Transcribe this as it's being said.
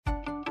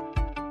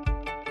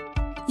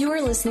You are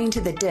listening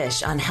to The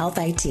Dish on Health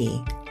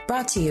IT,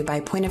 brought to you by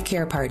Point of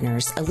Care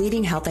Partners, a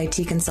leading health IT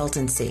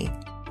consultancy.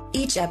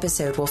 Each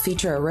episode will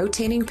feature a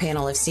rotating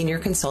panel of senior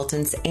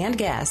consultants and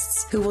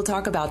guests who will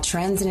talk about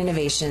trends and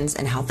innovations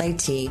in health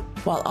IT,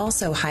 while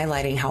also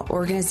highlighting how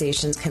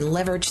organizations can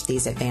leverage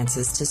these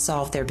advances to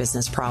solve their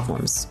business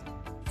problems.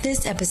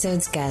 This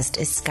episode's guest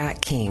is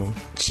Scott King,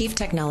 Chief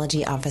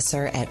Technology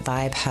Officer at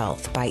Vibe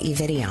Health by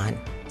Evideon.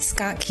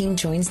 Scott King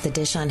joins the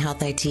Dish on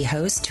Health IT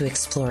host to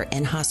explore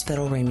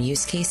in-hospital room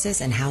use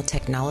cases and how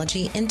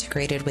technology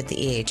integrated with the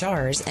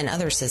EHRs and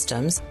other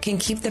systems can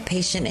keep the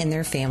patient and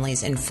their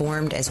families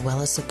informed as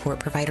well as support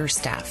provider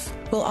staff.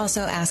 We'll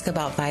also ask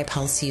about Vibe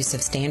Health's use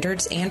of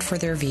standards and for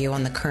their view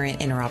on the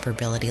current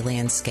interoperability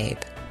landscape.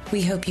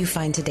 We hope you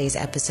find today's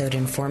episode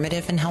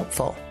informative and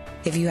helpful.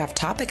 If you have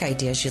topic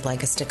ideas you'd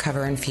like us to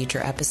cover in future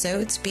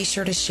episodes, be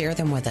sure to share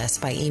them with us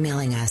by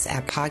emailing us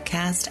at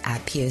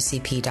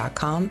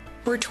podcast@pocp.com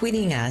or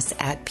tweeting us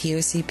at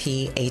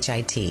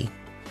POCPHIT.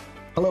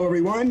 Hello,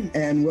 everyone,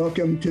 and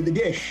welcome to The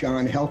Dish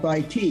on Health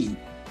IT,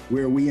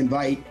 where we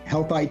invite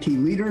health IT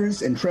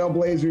leaders and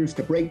trailblazers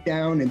to break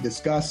down and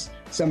discuss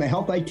some of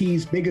health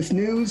IT's biggest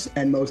news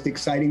and most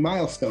exciting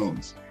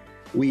milestones.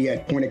 We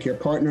at Point of Care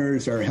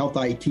Partners are health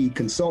IT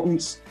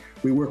consultants.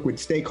 We work with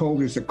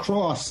stakeholders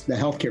across the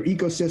healthcare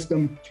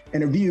ecosystem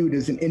and are viewed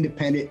as an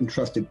independent and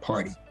trusted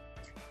party.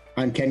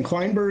 I'm Ken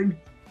Kleinberg,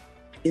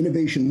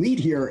 Innovation Lead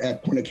here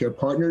at Point of Care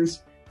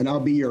Partners, and I'll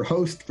be your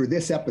host for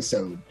this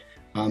episode.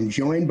 I'm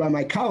joined by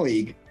my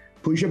colleague,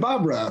 Pooja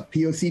Babra,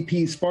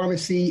 POCP's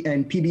Pharmacy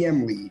and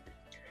PBM Lead.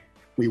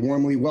 We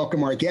warmly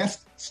welcome our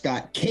guest,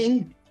 Scott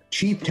King,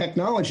 Chief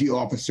Technology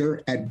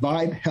Officer at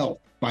Vibe Health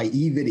by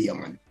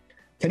Evideon.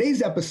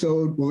 Today's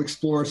episode will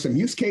explore some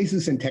use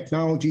cases and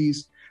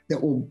technologies that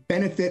will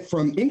benefit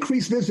from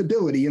increased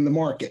visibility in the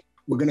market.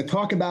 We're going to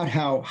talk about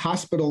how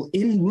hospital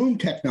in-room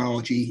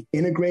technology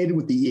integrated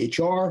with the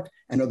EHR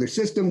and other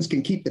systems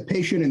can keep the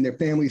patient and their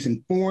families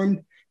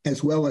informed,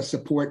 as well as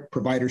support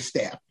provider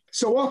staff.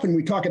 So often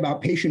we talk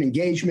about patient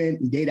engagement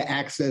and data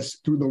access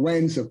through the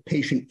lens of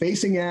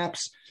patient-facing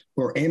apps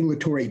or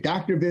ambulatory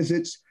doctor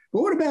visits.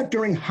 But what about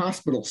during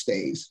hospital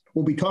stays?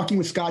 We'll be talking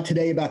with Scott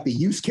today about the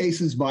use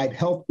cases Vibe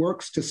Health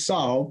works to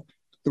solve,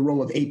 the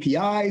role of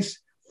APIs,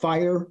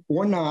 FHIR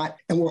or not,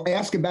 and we'll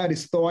ask about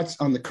his thoughts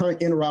on the current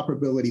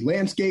interoperability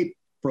landscape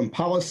from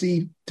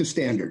policy to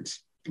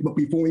standards. But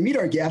before we meet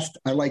our guest,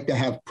 I'd like to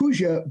have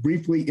Pooja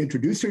briefly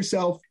introduce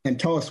herself and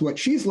tell us what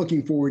she's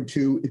looking forward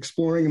to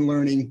exploring and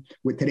learning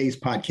with today's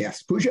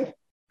podcast. Pooja?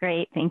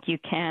 Great. Thank you,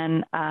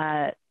 Ken.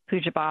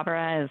 Pooja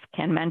Babra, as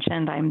Ken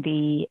mentioned, I'm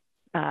the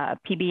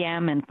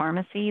PBM and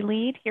pharmacy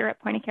lead here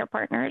at Point of Care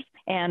Partners.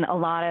 And a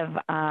lot of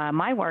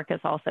my work is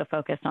also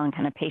focused on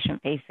kind of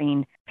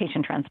patient-facing,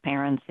 patient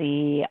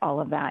transparency, all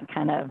of that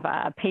kind of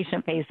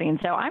patient-facing.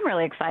 So I'm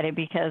really excited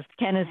because,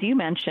 Ken, as you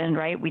mentioned,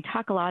 right, we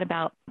talk a lot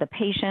about the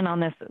patient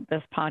on this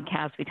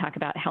podcast. We talk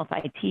about health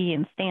IT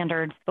and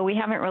standards, but we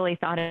haven't really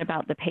thought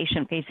about the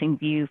patient-facing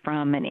view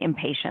from an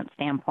inpatient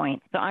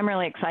standpoint. So I'm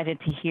really excited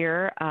to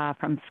hear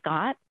from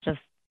Scott, just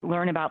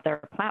learn about their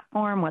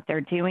platform, what they're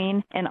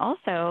doing, and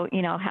also,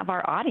 have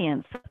our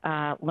audience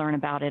learn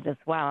about it as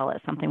well.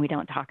 It's something we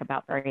don't talk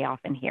about very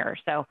often here.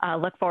 So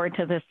look forward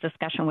to this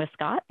discussion with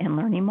Scott and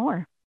learning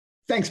more.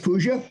 Thanks,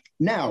 Pooja.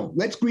 Now,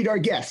 let's greet our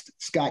guest,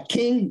 Scott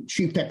King,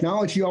 Chief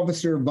Technology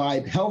Officer of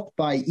Vibe Health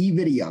by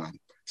Evideon.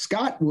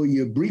 Scott, will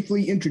you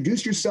briefly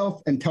introduce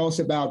yourself and tell us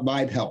about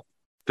Vibe Health?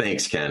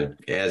 Thanks, Ken.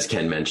 As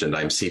Ken mentioned,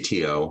 I'm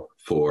CTO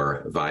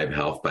for Vibe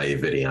Health by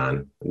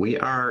Evideon. We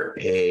are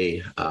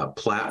a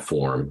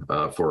platform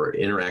for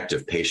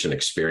interactive patient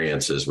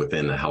experiences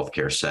within the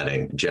healthcare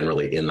setting,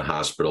 generally in the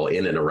hospital,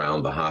 in and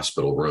around the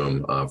hospital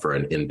room for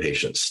an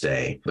inpatient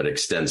stay, but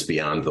extends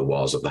beyond the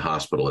walls of the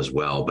hospital as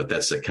well. But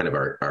that's kind of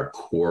our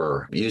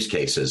core use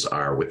cases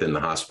are within the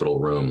hospital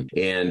room.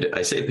 And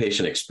I say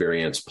patient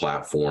experience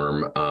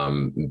platform,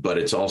 but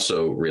it's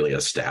also really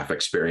a staff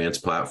experience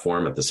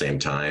platform at the same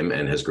time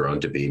and has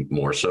grown to be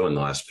more so in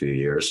the last few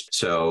years.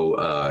 So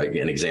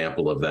an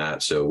example of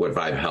that. So what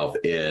Vibe Health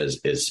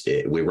is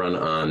we run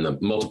on the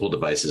multiple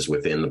devices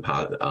within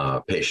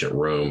the patient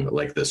room,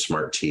 like the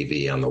smart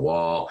TV on the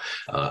wall,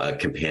 a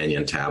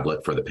companion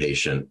tablet for the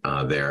patient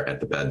there at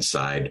the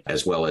bedside,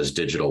 as well as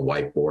digital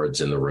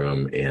whiteboards in the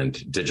room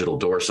and digital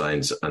door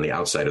signs on the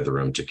outside of the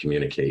room to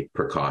communicate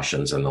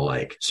precautions and the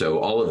like. So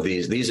all of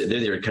these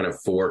are kind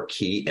of four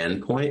key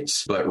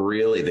endpoints, but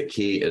really the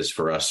key is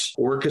for us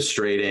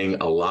orchestrating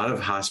a lot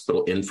of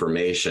hospital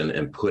information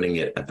and putting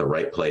it at the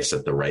right place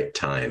at the right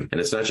time.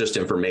 And it's not just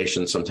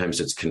information.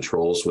 Sometimes it's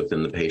controls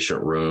within the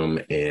patient room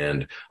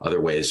and other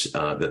ways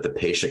that the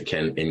patient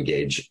can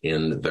engage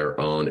in their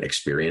own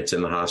experience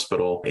in the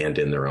hospital and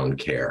in their own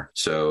care.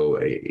 So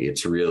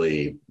it's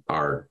really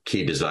our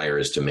key desire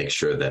is to make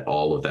sure that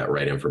all of that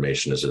right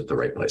information is at the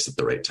right place at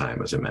the right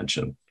time, as I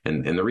mentioned.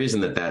 And the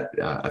reason that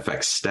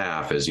affects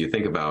staff is you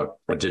think about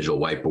a digital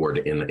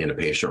whiteboard in a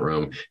patient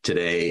room.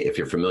 Today, if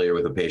you're familiar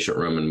with a patient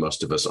room, and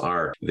most of us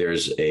are,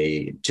 there's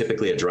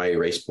typically a dry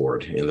erase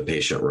board in the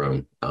patient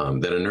room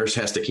that a nurse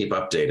has to keep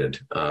updated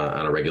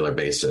on a regular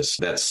basis.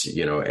 That's,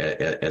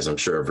 as I'm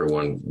sure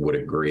everyone would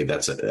agree,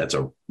 that's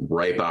a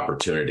ripe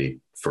opportunity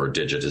for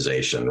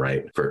digitization,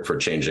 right? For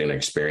changing an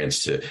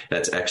experience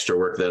that's extra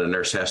work that a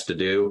nurse has to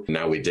do.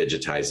 Now we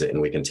digitize it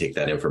and we can take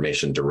that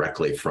information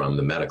directly from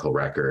the medical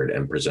record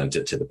and present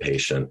it to the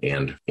patient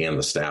and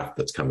the staff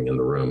that's coming in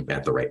the room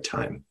at the right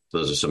time.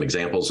 Those are some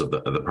examples of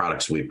the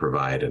products we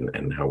provide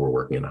and how we're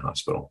working in a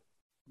hospital.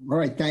 All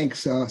right, thanks.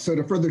 So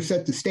to further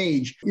set the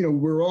stage,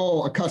 we're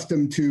all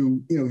accustomed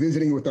to,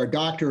 visiting with our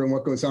doctor and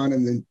what goes on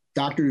in the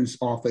doctor's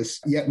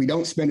office, yet we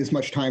don't spend as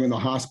much time in the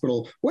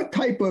hospital. What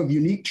type of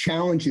unique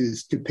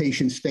challenges do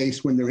patients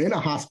face when they're in a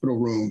hospital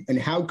room, and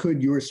how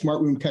could your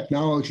smart room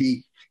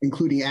technology,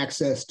 including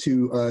access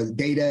to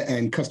data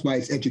and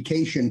customized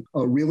education,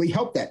 really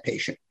help that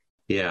patient?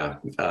 Yeah.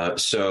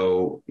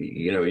 So,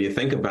 you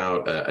think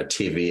about a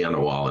TV on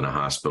a wall in a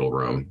hospital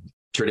room.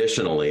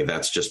 Traditionally,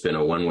 that's just been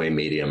a one-way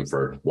medium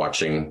for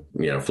watching,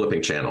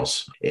 flipping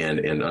channels. And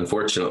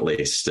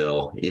unfortunately,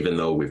 still, even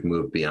though we've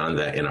moved beyond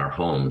that in our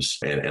homes,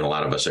 and a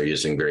lot of us are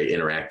using very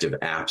interactive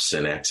apps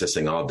and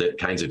accessing all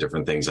kinds of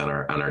different things on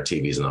our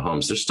TVs in the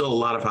homes, there's still a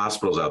lot of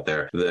hospitals out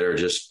there that are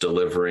just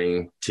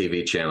delivering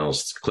TV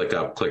channels, click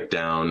up, click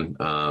down,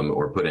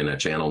 or put in a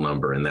channel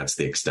number, and that's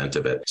the extent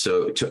of it.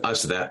 So to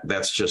us,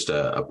 that's just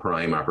a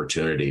prime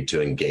opportunity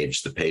to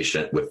engage the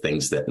patient with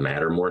things that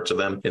matter more to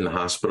them in the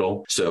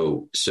hospital.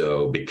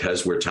 So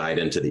because we're tied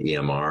into the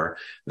EMR,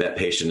 that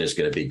patient is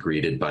going to be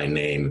greeted by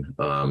name.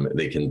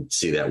 They can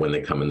see that when they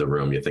come in the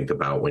room. You think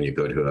about when you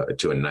go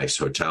to a nice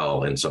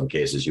hotel, in some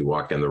cases you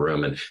walk in the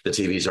room and the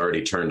TV's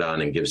already turned on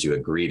and gives you a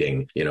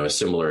greeting, a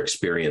similar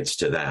experience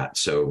to that.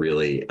 So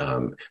really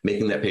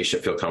making that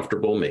patient feel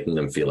comfortable, making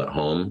them feel at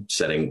home,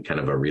 setting kind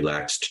of a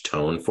relaxed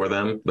tone for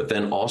them, but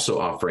then also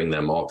offering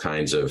them all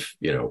kinds of,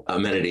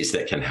 amenities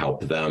that can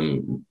help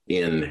them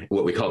in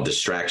what we call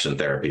distraction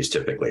therapies,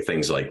 typically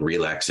things like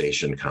relaxation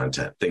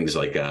content, things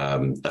like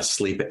a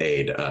sleep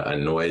aid, a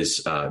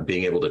noise,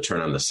 being able to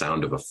turn on the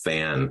sound of a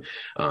fan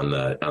on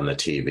the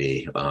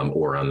TV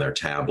or on their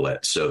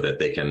tablet so that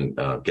they can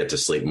get to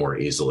sleep more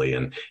easily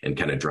and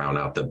kind of drown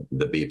out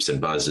the beeps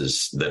and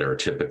buzzes that are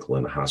typical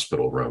in a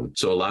hospital room.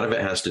 So a lot of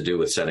it has to do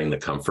with setting the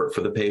comfort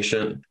for the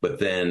patient. But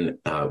then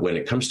when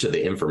it comes to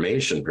the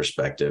information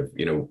perspective,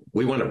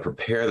 we want to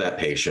prepare that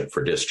patient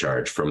for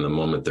discharge from the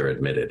moment they're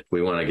admitted.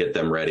 We want to get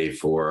them ready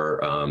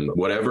for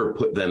whatever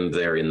put them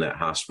there in that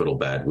hospital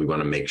bed. We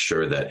want to make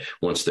sure that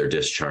once they're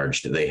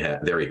discharged,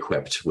 they're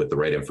equipped with the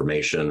right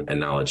information and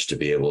knowledge to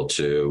be able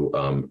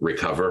to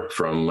recover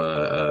from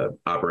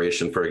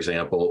operation, for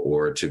example,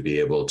 or to be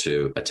able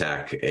to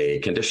attack a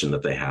condition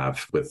that they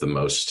have with the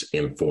most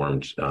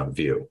informed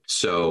view.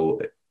 So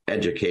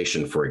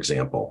education, for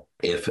example,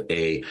 if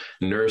a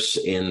nurse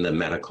in the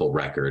medical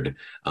record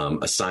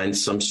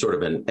assigns some sort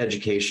of an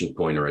education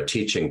point or a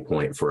teaching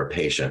point for a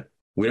patient,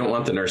 we don't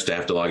want the nurse to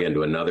have to log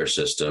into another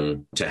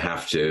system to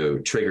have to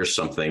trigger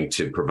something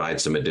to provide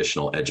some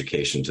additional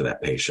education to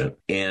that patient.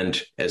 And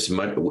as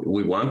much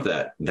we want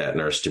that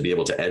nurse to be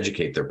able to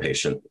educate their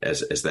patient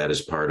as that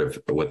is part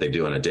of what they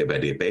do on a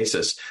day-by-day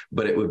basis.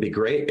 But it would be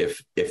great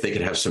if they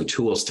could have some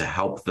tools to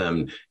help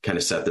them kind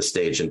of set the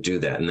stage and do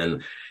that. And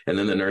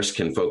then the nurse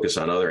can focus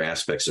on other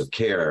aspects of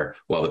care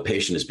while the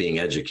patient is being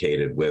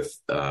educated with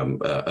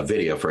a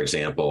video, for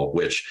example,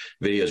 which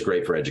video is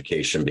great for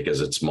education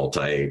because it's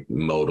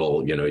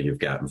multimodal. You've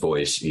got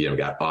voice, you've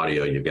got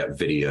audio, you've got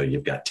video,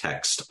 you've got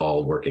text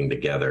all working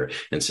together.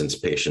 And since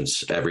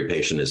every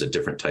patient is a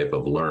different type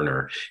of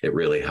learner, it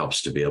really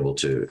helps to be able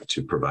to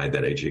provide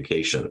that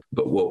education.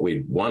 But what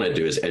we want to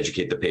do is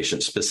educate the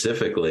patient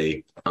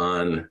specifically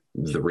on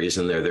the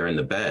reason they're there in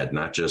the bed,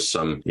 not just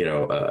some,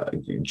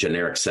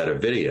 generic set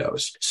of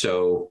videos.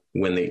 So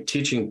when the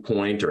teaching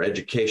point or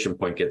education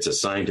point gets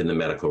assigned in the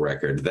medical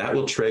record, that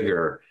will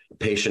trigger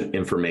patient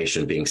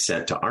information being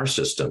sent to our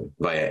system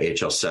via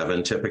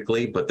HL7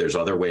 typically, but there's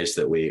other ways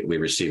that we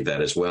receive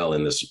that as well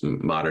in this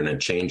modern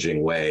and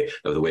changing way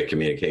of the way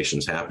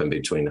communications happen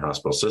between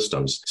hospital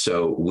systems.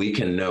 So we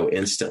can know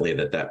instantly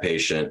that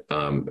patient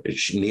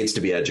needs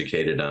to be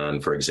educated on,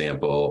 for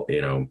example,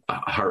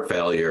 heart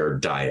failure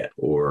diet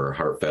or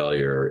heart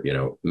failure,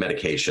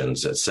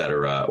 medications, et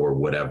cetera, or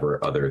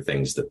whatever other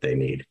things that they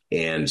need.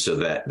 And so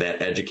that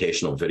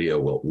educational video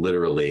will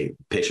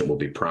patient will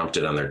be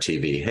prompted on their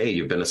TV, hey,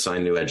 you've been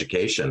assign new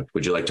education.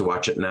 Would you like to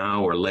watch it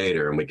now or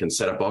later? And we can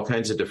set up all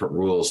kinds of different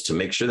rules to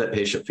make sure that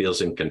patient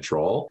feels in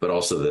control, but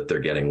also that they're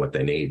getting what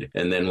they need.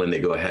 And then when they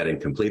go ahead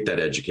and complete that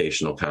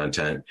educational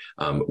content,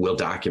 we'll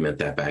document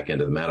that back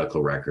into the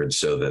medical records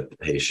so that the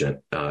patient,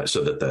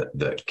 so that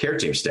the care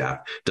team staff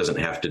doesn't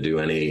have to do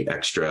any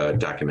extra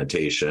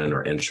documentation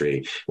or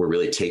entry. We're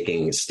really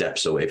taking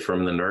steps away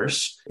from the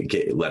nurse,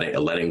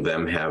 letting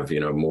them have,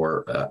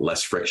 more,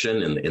 less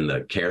friction in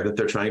the care that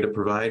they're trying to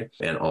provide,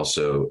 and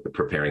also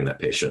preparing that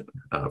patient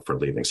for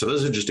leaving. So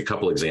those are just a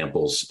couple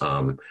examples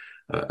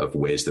of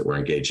ways that we're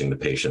engaging the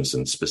patients,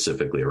 and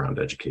specifically around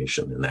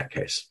education in that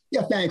case.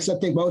 Yeah, thanks. I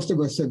think most of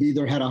us have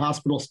either had a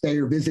hospital stay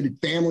or visited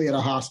family at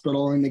a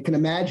hospital, and they can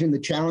imagine the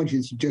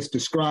challenges you just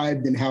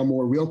described and how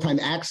more real-time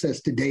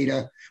access to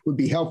data would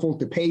be helpful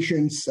to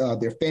patients,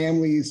 their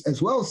families,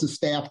 as well as the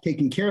staff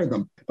taking care of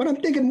them. But I'm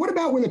thinking, what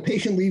about when the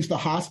patient leaves the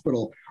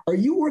hospital? Are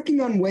you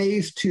working on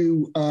ways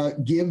to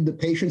give the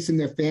patients and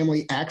their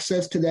family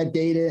access to that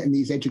data and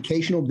these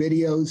educational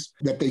videos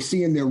that they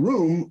see in their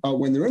room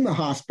when they're in the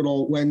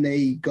hospital when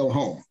they go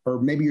home? Or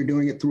maybe you're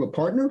doing it through a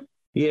partner?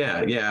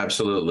 Yeah,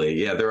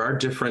 absolutely. Yeah, there are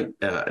different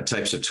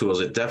types of tools.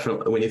 It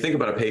definitely, when you think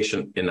about a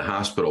patient in the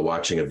hospital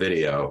watching a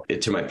video,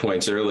 to my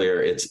points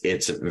earlier,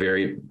 it's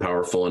very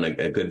powerful and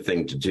a good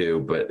thing to do.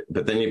 But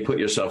then you put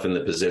yourself in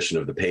the position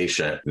of the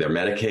patient. They're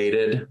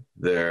medicated,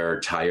 they're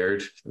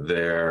tired,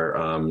 they're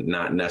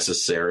not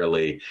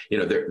necessarily,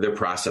 they're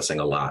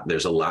processing a lot.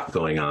 There's a lot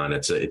going on.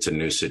 It's a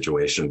new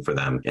situation for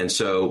them. And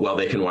so while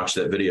they can watch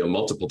that video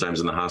multiple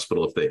times in the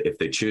hospital if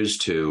they choose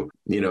to,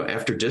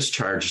 after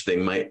discharge, they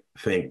might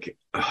think,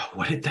 oh,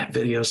 what did that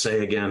video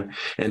say again?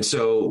 And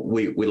so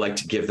we like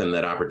to give them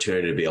that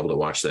opportunity to be able to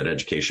watch that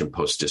education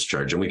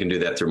post-discharge. And we can do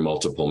that through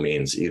multiple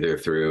means, either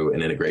through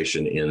an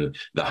integration in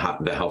the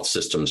health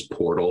system's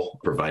portal,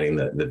 providing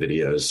the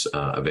videos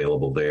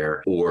available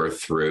there, or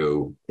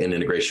through an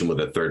integration with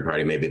a third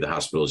party. Maybe the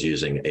hospital is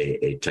using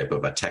a type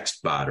of a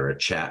text bot or a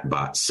chat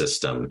bot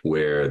system,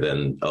 where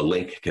then a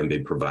link can be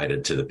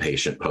provided to the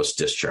patient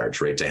post-discharge,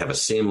 right? To have a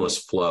seamless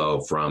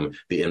flow from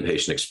the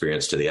inpatient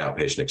experience to the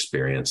outpatient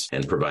experience,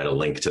 and provide a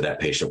link to that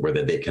patient where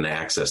they can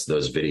access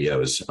those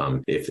videos.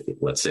 If,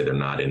 let's say, they're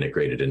not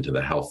integrated into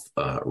the health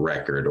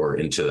record or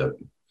into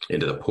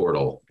the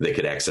portal, they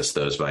could access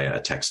those via a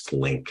text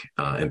link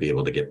and be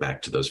able to get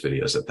back to those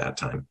videos at that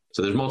time.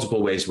 So there's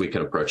multiple ways we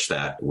can approach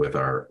that with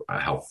our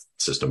health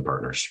system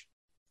partners.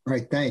 All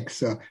right,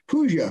 thanks.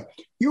 Pooja,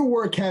 your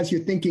work has you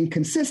thinking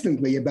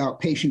consistently about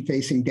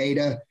patient-facing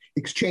data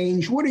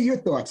exchange. What are your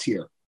thoughts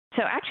here?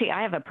 So actually,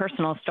 I have a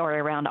personal story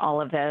around all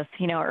of this.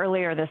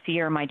 Earlier this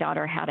year, my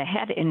daughter had a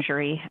head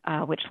injury,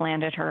 which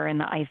landed her in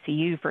the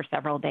ICU for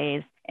several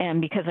days.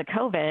 And because of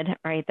COVID,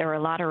 right, there were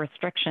a lot of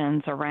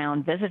restrictions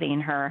around visiting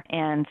her.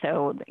 And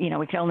so,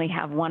 we could only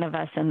have one of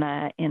us in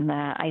the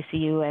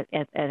ICU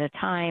at a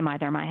time,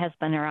 either my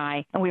husband or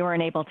I, and we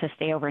weren't able to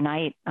stay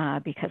overnight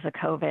because of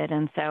COVID.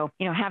 And so,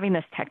 having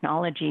this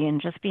technology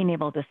and just being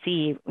able to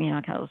see,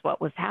 kind of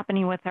what was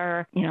happening with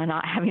her,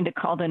 not having to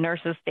call the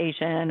nurses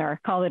station or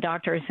call the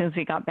doctor as soon as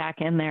we got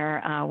back in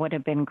there would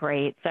have been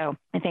great. So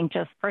I think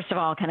just, first of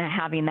all, kind of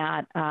having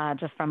that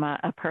just from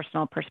a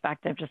personal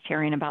perspective, just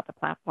hearing about the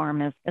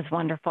platform is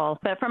wonderful.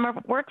 But from a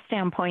work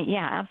standpoint,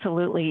 yeah,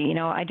 absolutely.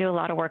 I do a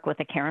lot of work with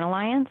the Caring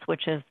Alliance,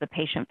 which is the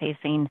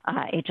patient-facing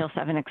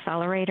HL7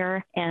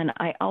 accelerator. And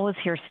I always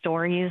hear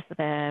stories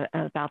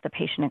about the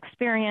patient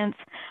experience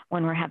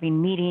when we're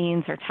having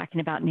meetings or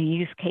talking about new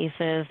use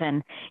cases,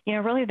 and,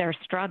 really their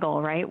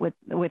struggle, right, with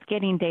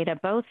getting data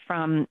both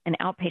from an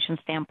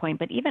outpatient standpoint,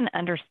 but even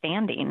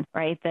understanding,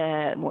 right,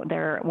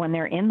 when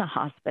they're in the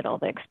hospital,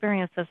 the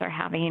experiences they're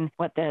having,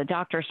 what the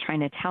doctor's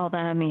trying to tell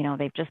them.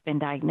 They've just been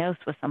diagnosed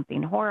with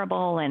something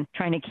horrible and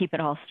trying to keep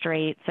it all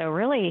straight. So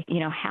really,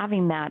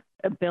 having that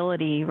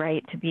ability,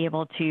 right, to be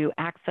able to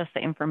access the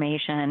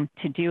information,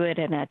 to do it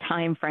in a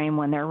time frame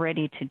when they're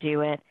ready to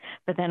do it,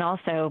 but then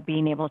also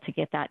being able to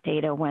get that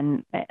data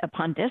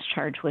upon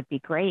discharge would be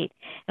great.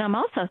 And I'm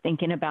also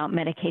thinking about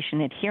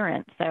medication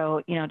adherence.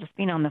 So, just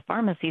being on the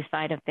pharmacy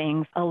side of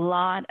things, a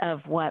lot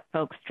of what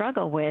folks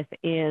struggle with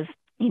is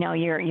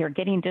you're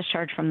getting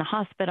discharged from the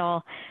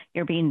hospital,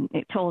 you're being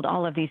told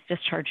all of these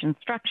discharge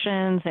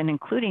instructions and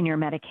including your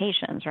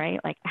medications, right?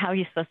 Like, how are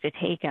you supposed to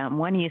take them?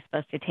 When are you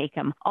supposed to take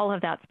them? All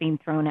of that's being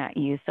thrown at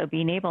you. So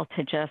being able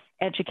to just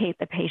educate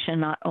the patient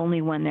not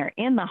only when they're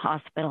in the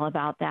hospital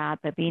about that,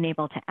 but being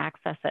able to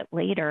access it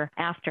later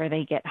after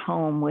they get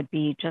home would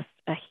be just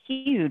a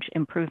huge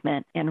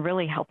improvement and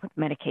really help with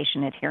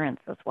medication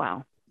adherence as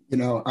well.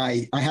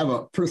 I have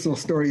a personal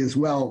story as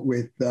well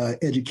with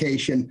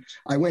education.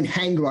 I went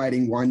hang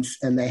gliding once,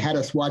 and they had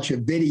us watch a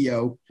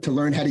video to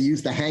learn how to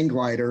use the hang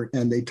glider.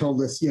 And they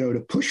told us,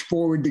 to push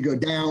forward to go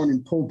down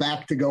and pull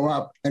back to go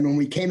up. And when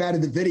we came out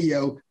of the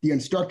video, the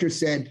instructor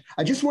said,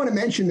 I just want to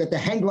mention that the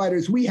hang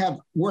gliders we have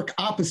work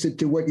opposite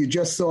to what you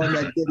just saw in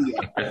that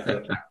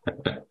video.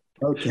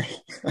 Okay.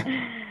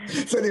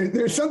 So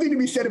there's something to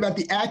be said about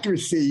the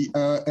accuracy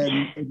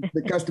and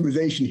the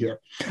customization here.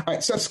 All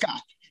right. So,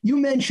 Scott, You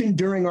mentioned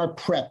during our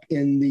prep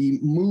in the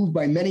move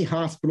by many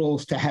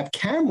hospitals to have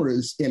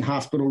cameras in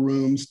hospital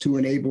rooms to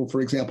enable,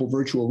 for example,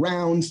 virtual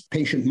rounds,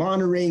 patient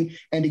monitoring,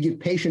 and to give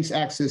patients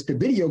access to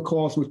video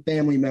calls with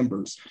family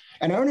members.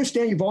 And I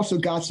understand you've also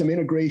got some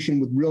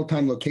integration with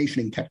real-time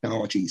locationing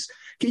technologies.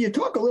 Can you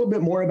talk a little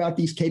bit more about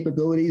these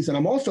capabilities? And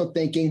I'm also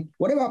thinking,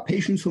 what about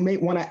patients who may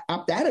want to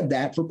opt out of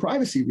that for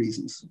privacy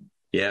reasons?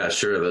 Yeah,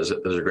 sure. Those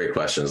are great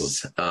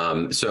questions.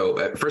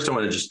 So first, I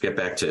want to just get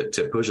back to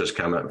Pooja's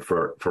comment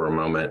for a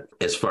moment.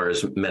 As far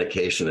as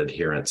medication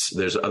adherence,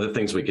 there's other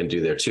things we can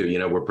do there too.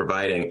 We're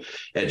providing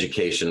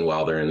education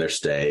while they're in their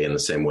stay in the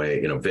same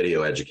way,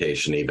 video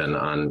education even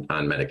on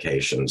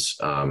medications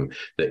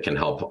that can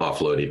help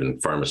offload even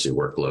pharmacy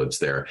workloads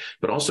there.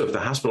 But also, if the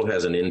hospital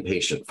has an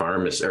outpatient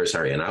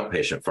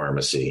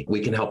pharmacy,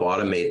 we can help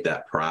automate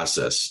that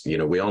process.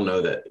 We all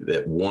know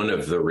that one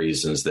of the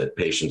reasons that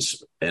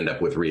patients end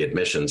up with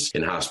readmissions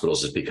in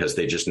hospitals is because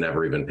they just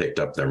never even picked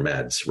up their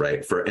meds,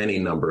 right? For any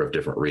number of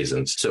different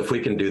reasons. So if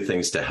we can do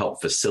things to help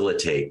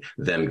facilitate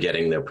them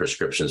getting their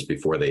prescriptions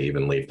before they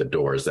even leave the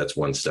doors, that's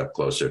one step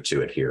closer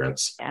to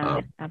adherence. Yeah,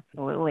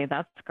 absolutely.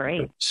 That's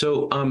great.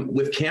 So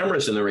with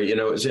cameras in the,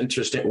 it was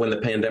interesting when the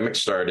pandemic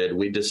started,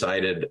 we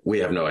decided, we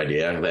have no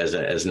idea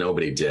as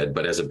nobody did,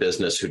 but as a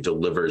business who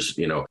delivers,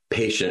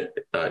 patient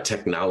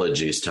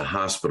technologies to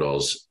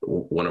hospitals,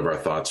 one of our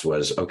thoughts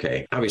was,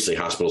 okay, obviously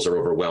hospitals are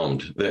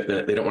overwhelmed.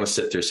 They don't want to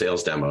sit through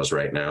sales demos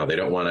right now. They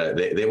don't want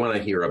to, they want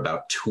to hear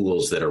about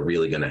tools that are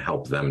really going to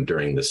help them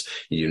during this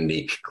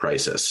unique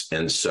crisis.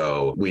 And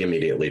so we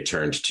immediately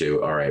turned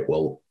to, all right,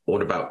 well,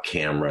 what about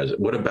cameras?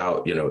 What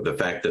about, the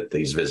fact that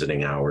these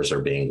visiting hours are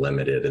being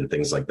limited and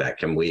things like that?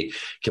 Can we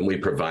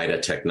provide a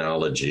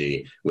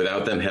technology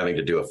without them having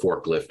to do a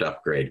forklift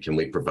upgrade? Can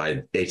we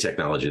provide a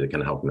technology that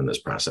can help them in this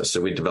process?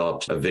 So we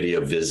developed a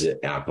video visit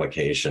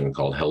application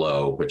called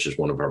Hello, which is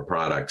one of our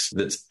products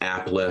that's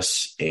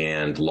appless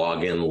and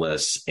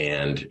login-less.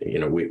 And,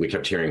 we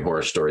kept hearing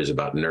horror stories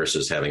about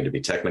nurses having to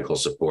be technical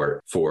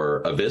support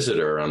for a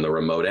visitor on the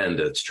remote end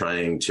that's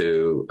trying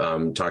to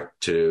talk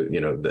to,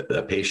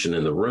 the patient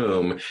in the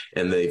room,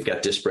 and they've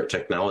got disparate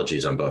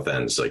technologies on both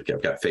ends. Like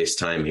I've got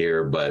FaceTime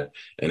here, but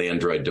an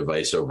Android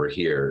device over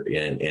here,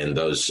 and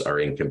those are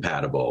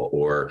incompatible.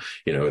 Or,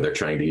 they're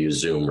trying to use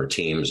Zoom or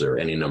Teams or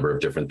any number of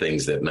different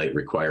things that might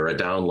require a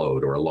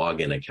download or a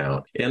login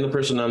account. And the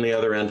person on the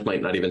other end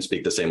might not even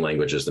speak the same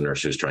language as the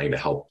nurse who's trying to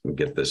help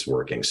get this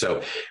working.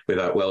 So we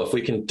thought, well, if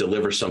we can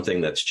deliver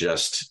something that's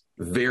just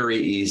very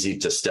easy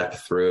to step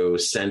through,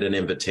 send an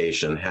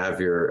invitation,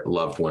 have your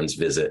loved ones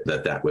visit,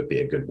 that would be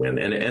a good win.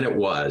 And it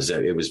was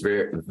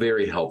very,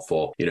 very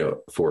helpful,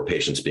 for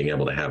patients being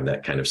able to have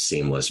that kind of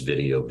seamless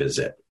video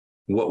visit.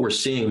 What we're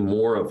seeing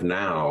more of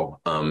now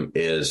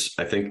is,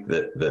 I think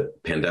that the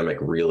pandemic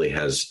really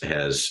has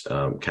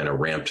kind of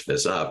ramped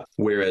this up,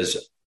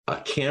 whereas a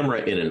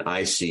camera in an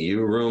ICU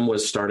room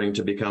was starting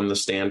to become the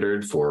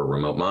standard for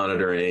remote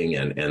monitoring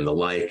and the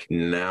like.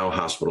 Now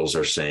hospitals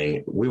are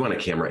saying, we want a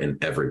camera in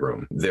every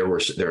room. There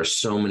are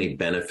so many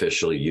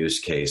beneficial use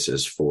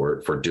cases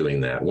for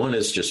doing that. One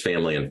is just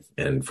family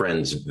and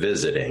friends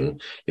visiting.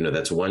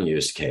 That's one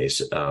use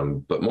case.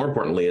 But more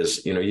importantly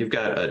is, you've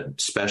got a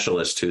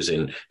specialist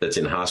that's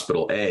in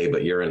hospital A,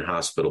 but you're in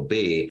hospital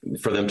B.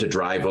 For them to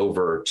drive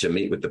over to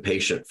meet with the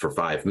patient for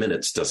 5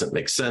 minutes doesn't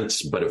make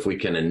sense. But if we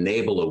can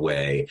enable a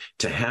way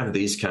to have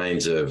these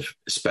kinds of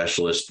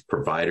specialist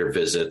provider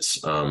visits,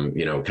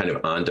 kind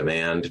of on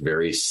demand,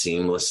 very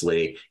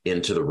seamlessly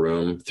into the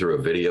room through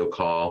a video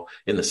call,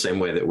 in the same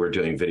way that we're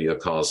doing video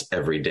calls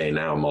every day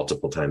now,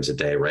 multiple times a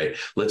day, right?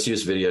 Let's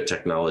use video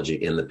technology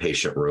in the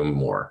patient room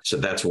more. So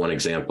that's one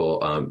example.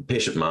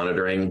 Patient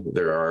monitoring,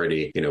 there are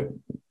already,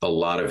 a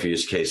lot of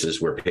use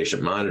cases where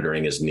patient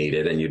monitoring is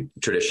needed. And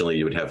traditionally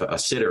you would have a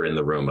sitter in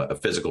the room, a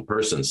physical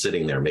person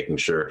sitting there, making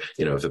sure,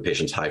 if the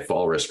patient's high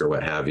fall risk or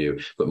what have you.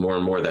 But more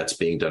and more that's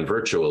being done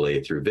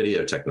virtually through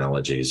video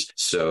technologies.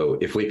 So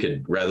if we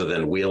could, rather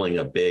than wheeling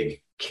a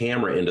big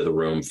camera into the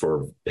room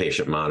for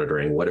patient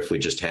monitoring, what if we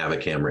just have a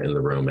camera in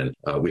the room and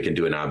we can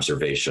do an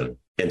observation?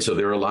 And so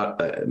there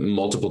are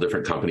multiple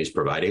different companies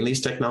providing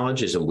these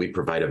technologies, and we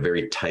provide a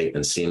very tight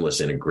and seamless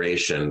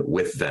integration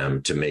with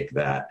them to make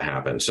that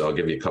happen. So I'll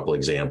give you a couple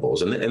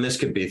examples. And this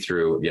could be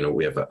through,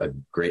 we have a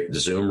great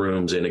Zoom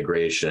Rooms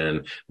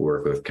integration, we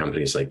work with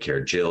companies like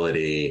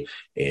Caregility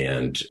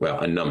and,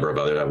 a number of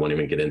others. I won't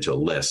even get into a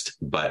list,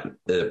 but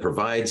it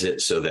provides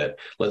it so that,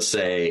 let's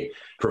say,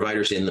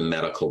 providers in the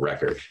medical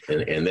record,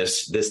 and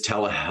this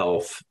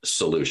telehealth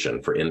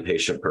solution for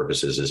inpatient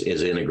purposes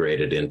is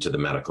integrated into the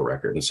medical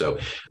record. And so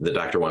the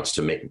doctor wants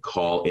to make a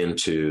call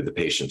into the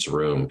patient's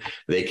room.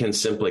 They can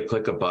simply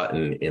click a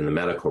button in the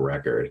medical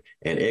record,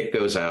 and it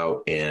goes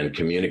out and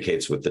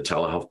communicates with the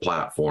telehealth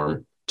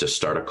platform to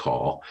start a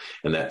call.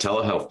 And that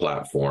telehealth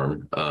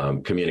platform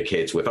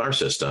communicates with our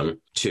system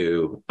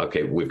to,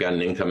 okay, we've got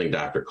an incoming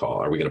doctor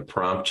call. Are we going to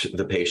prompt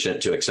the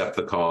patient to accept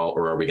the call,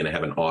 or are we going to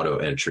have an auto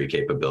entry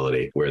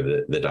capability where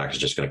the doctor's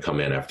just going to come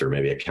in after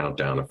maybe a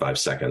countdown of 5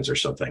 seconds or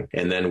something?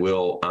 And then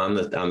we'll, on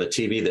the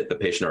TV that the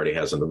patient already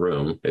has in the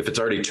room, if it's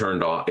already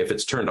turned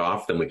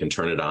off, then we can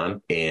turn it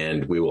on,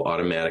 and we will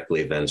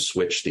automatically then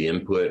switch the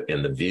input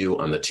and the view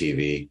on the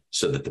TV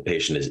so that the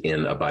patient is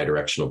in a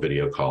bidirectional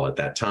video call at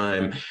that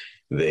time.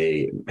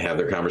 They have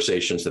their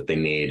conversations that they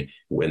need.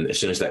 As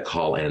soon as that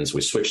call ends,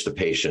 we switch the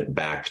patient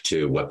back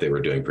to what they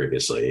were doing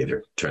previously,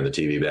 either turn the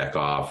TV back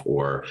off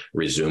or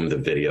resume the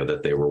video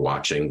that they were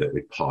watching that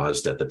we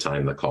paused at the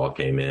time the call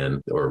came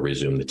in, or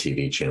resume the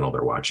TV channel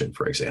they're watching,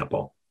 for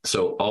example.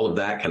 So all of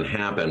that can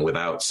happen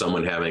without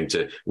someone having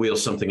to wheel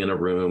something in a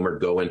room or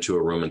go into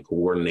a room and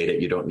coordinate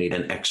it. You don't need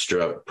an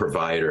extra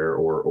provider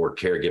or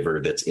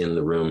caregiver that's in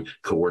the room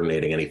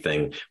coordinating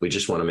anything. We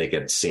just want to make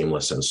it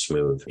seamless and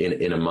smooth.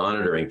 In a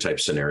monitoring type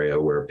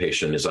scenario where a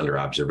patient is under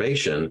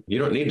observation, you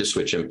don't need to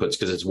switch inputs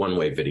because it's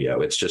one-way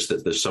video. It's just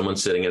that there's someone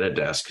sitting at a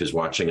desk who's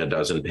watching a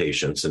dozen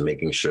patients and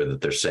making sure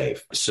that they're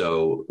safe.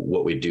 So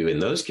what we do in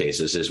those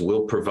cases is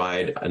we'll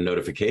provide a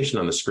notification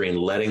on the screen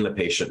letting the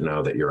patient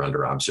know that you're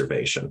under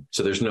observation.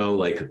 So there's no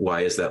like,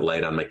 why is that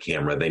light on my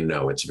camera? They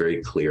know, it's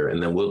very clear.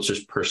 And then we'll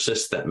just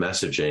persist that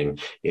messaging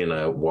in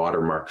a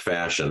watermark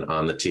fashion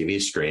on the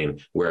TV screen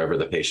wherever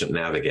the patient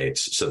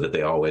navigates, so that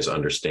they always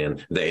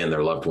understand, they and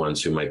their loved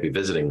ones who might be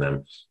visiting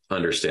them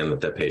understand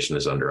that patient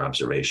is under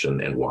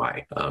observation and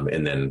why.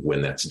 And then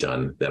when that's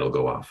done, that'll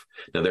go off.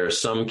 Now, there are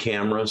some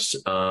cameras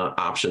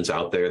options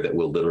out there that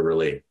will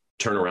literally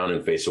turn around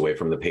and face away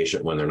from the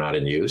patient when they're not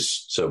in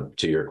use. So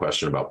to your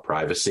question about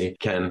privacy,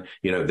 Ken,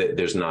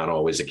 there's not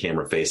always a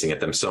camera facing at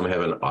them. Some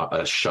have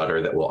a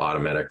shutter that will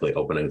automatically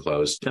open and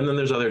close. And then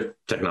there's other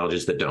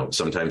technologies that don't.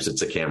 Sometimes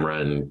it's a camera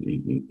and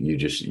you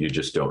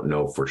just don't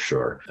know for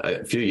sure.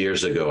 A few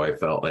years ago, I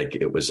felt like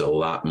there was a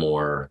lot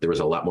more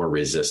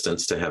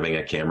resistance to having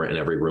a camera in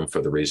every room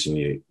for the reason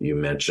you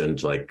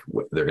mentioned, like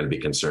they're going to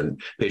be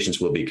concerned, patients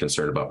will be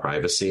concerned about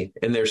privacy.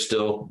 And there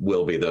still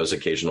will be those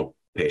occasional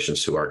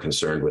patients who are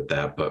concerned with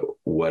that. But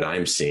what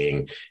I'm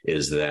seeing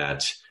is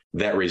that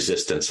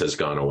resistance has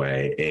gone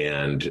away,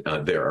 and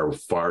there are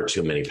far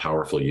too many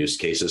powerful use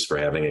cases for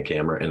having a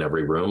camera in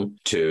every room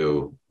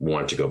to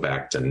want to go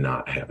back to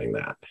not having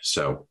that.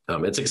 So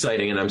it's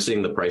exciting, and I'm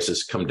seeing the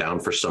prices come down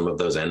for some of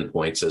those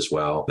endpoints as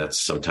well. That's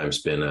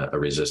sometimes been a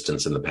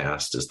resistance in the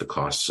past, is the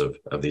costs of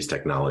these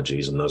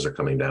technologies, and those are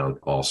coming down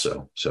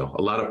also. So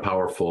a lot of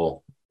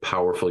powerful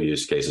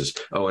use cases.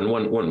 Oh, and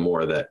one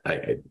more that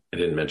I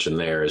didn't mention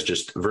there is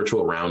just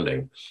virtual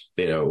rounding.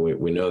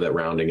 We know that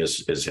rounding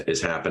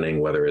is happening,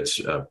 whether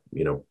it's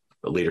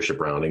leadership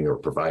rounding or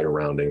provider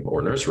rounding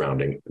or nurse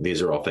rounding.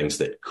 These are all things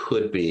that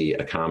could be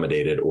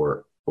accommodated,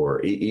 or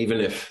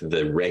even if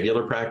the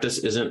regular practice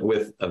isn't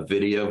with a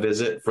video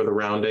visit for the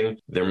rounding,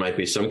 there might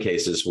be some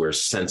cases where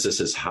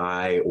census is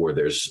high or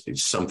there's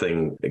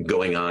something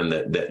going on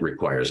that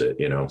requires it,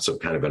 some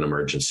kind of an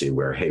emergency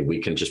where, hey, we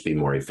can just be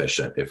more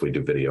efficient if we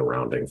do video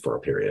rounding for a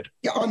period.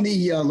 Yeah, on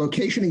the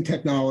locationing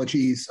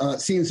technologies,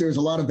 it seems there's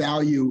a lot of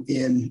value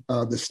in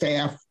the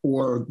staff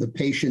or the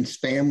patient's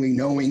family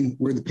knowing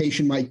where the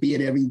patient might be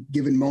at every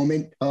given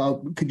moment.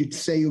 Could you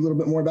say a little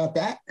bit more about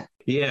that?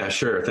 Yeah,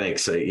 sure.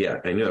 Thanks. I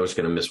knew I was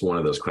going to miss one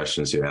of those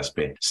questions you asked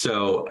me.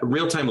 So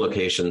real-time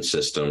location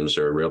systems,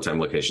 or real-time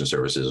location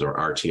services, or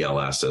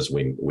RTLS as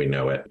we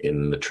know it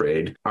in the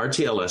trade.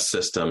 RTLS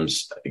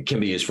systems can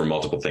be used for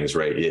multiple things,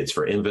 right? It's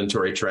for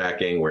inventory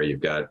tracking, where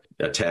you've got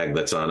a tag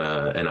that's on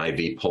an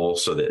IV pole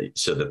so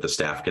that the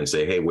staff can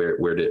say, hey, where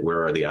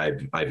are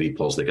the IV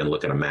poles? They can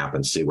look at a map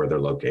and see where they're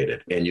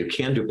located. And you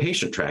can do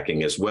patient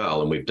tracking as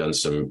well. And we've done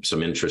some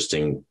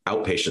interesting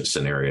outpatient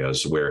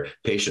scenarios where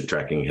patient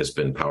tracking has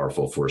been powerful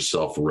for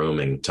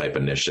self-rooming type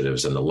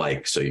initiatives and the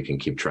like, so you can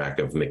keep track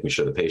of making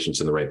sure the patient's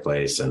in the right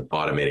place and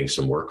automating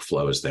some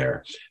workflows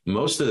there.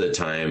 Most of the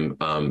time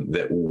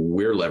that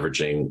we're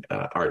leveraging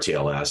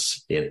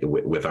RTLS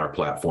with our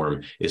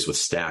platform is with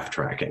staff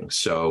tracking.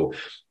 So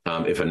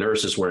if a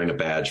nurse is wearing a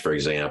badge, for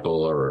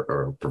example,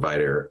 or a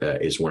provider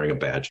is wearing a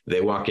badge,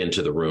 they walk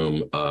into the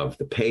room of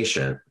the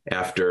patient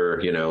after,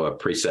 a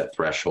preset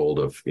threshold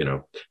of,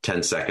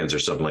 10 seconds or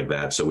something like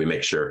that. So we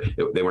make sure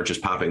they weren't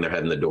just popping their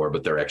head in the door,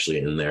 but they're actually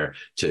in there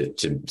to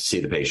see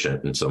the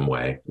patient in some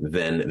way.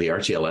 Then the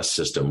RTLS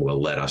system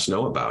will let us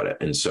know about it.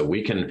 And so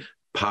we can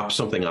pop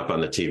something up on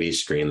the TV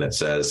screen that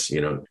says,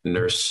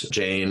 Nurse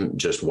Jane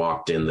just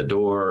walked in the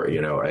door,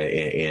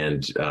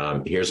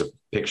 and here's a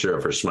picture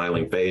of her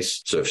smiling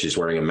face. So if she's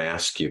wearing a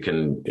mask, you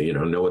can,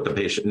 know what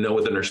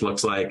the nurse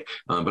looks like,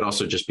 but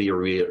also just be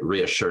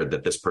reassured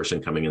that this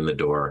person coming in the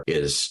door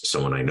is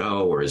someone I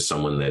know or is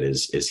someone that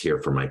is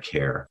here for my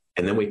care.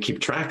 And then we keep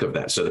track of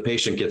that. So the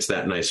patient gets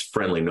that nice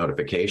friendly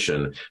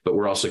notification, but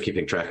we're also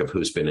keeping track of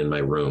who's been in my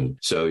room.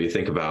 So you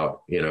think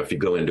about, if you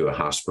go into a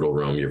hospital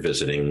room, you're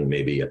visiting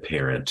maybe a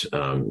parent,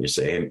 you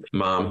say, hey,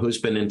 Mom, who's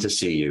been in to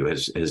see you?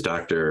 Has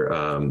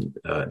Dr.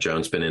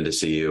 Jones been in to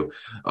see you?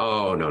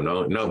 Oh, no,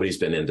 nobody's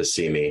been in to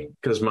see me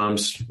because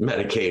Mom's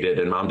medicated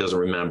and Mom doesn't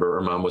remember,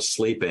 or Mom was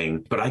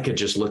sleeping. But I could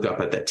just look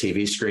up at that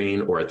TV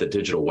screen or at the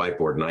digital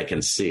whiteboard and I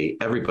can see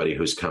everybody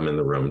who's come in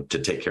the room to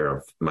take care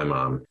of my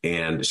mom.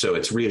 And so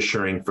it's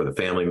reassuring for the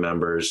family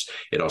members.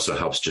 It also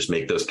helps just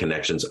make those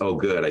connections. Oh,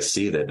 good. I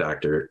see that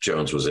Dr.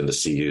 Jones was in to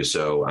see you.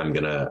 So I'm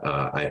going to,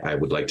 I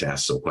would like to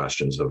ask some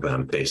questions of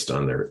them based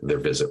on their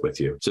visit with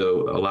you.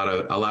 So a lot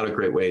of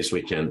great ways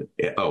we can.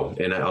 Oh,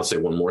 and I'll say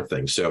one more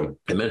thing. So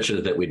I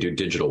mentioned that we do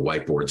digital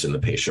whiteboards in the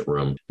patient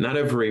room. Not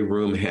every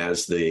room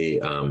has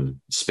the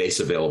space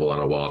available on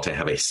a wall to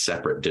have a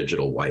separate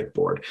digital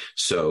whiteboard.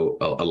 So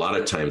a lot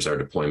of times our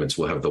deployments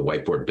will have the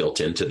whiteboard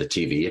built into the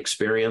TV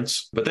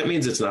experience, but that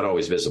means it's not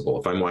always visible.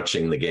 If I'm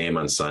watching the game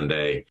on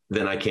Sunday,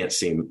 then I can't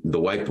see the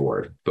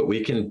whiteboard, but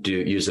we can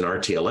use an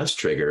RTLS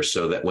trigger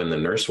so that when the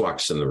nurse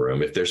walks in the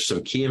room, if there's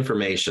some key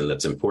information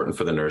that's important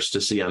for the nurse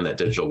to see on that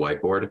digital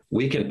whiteboard,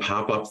 we can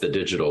pop up the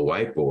digital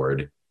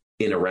whiteboard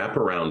in a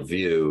wraparound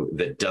view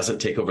that doesn't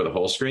take over the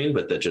whole screen,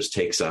 but that just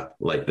takes up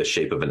like the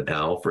shape of an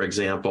L, for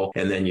example.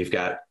 And then you've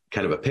got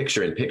kind of a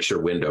picture-in-picture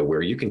window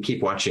where you can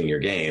keep watching your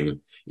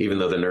game, even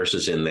though the nurse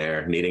is in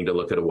there needing to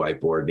look at a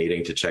whiteboard,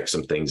 needing to check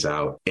some things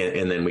out.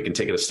 And then we can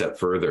take it a step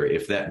further.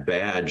 If that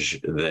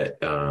badge that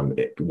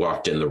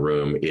walked in the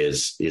room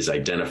is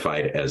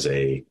identified as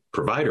a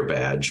provider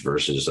badge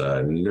versus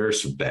a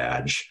nurse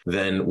badge,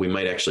 then we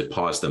might actually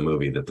pause the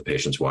movie that the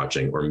patient's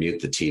watching or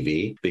mute the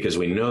TV, because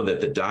we know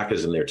that the doc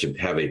is in there to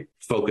have a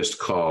focused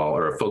call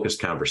or a focused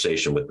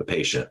conversation with the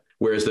patient,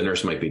 whereas the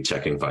nurse might be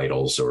checking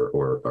vitals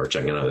or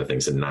checking other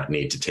things and not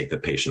need to take the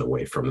patient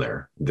away from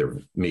their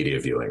media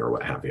viewing or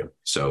what have you.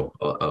 So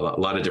a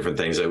lot of different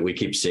things that we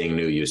keep seeing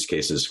new use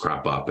cases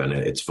crop up, and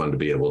it's fun to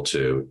be able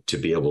to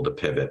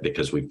pivot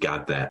because we've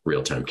got that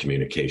real-time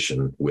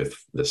communication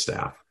with the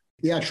staff.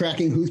 Yeah,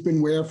 tracking who's been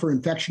where for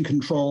infection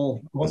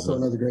control, also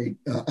another great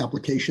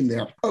application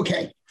there.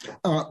 Okay,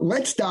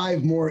 let's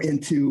dive more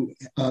into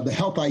the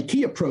health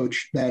IT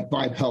approach that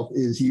Vibe Health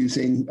is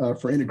using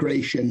for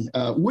integration.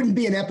 Wouldn't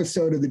be an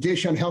episode of The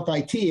Dish on Health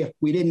IT if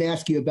we didn't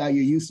ask you about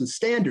your use of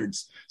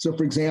standards. So,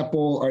 for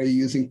example, are you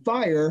using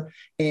FHIR,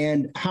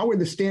 and how are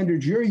the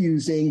standards you're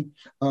using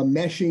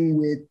meshing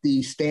with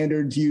the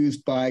standards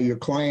used by your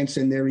clients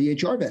and their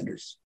EHR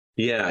vendors?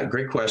 Yeah,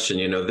 great question.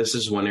 This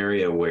is one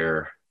area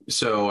where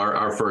So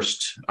our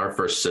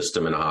first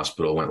system in a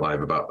hospital went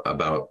live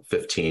about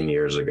 15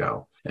 years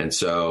ago. And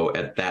so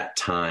at that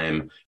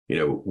time,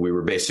 we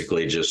were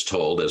basically just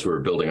told as we were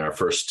building our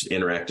first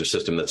interactive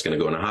system that's going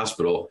to go in a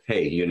hospital,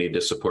 hey, you need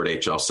to support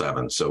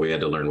HL7. So we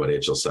had to learn what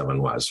HL7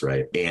 was,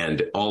 right?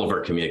 And all of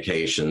our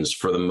communications,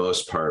 for the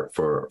most part,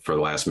 for the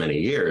last many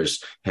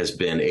years, has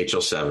been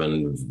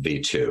HL7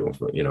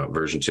 V2,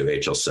 version 2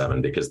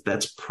 HL7, because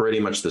that's pretty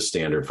much the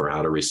standard for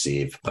how to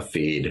receive a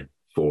feed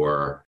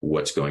for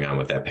what's going on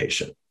with that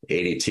patient.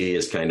 ADT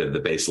is kind of the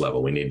base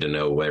level. We need to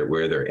know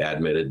where they're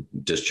admitted,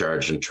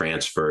 discharged, and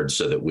transferred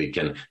so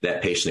that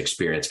that patient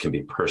experience can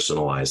be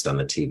personalized on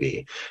the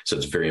TV. So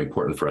it's very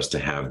important for us to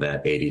have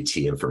that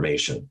ADT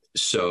information.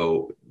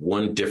 So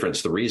one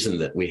difference, the reason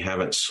that we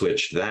haven't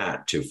switched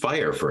that to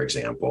FHIR, for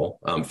example,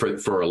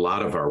 for a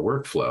lot of our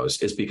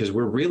workflows is because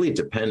we're really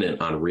dependent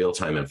on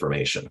real-time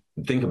information.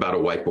 Think about a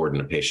whiteboard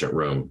in a patient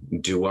room.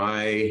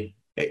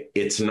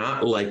 It's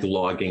not like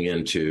logging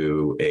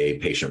into a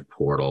patient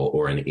portal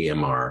or an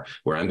EMR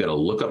where I'm going to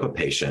look up a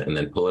patient and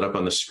then pull it up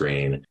on the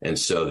screen. And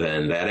so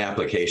then that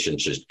application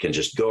can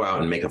just go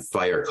out and make a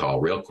FHIR call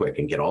real quick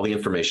and get all the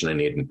information I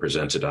need and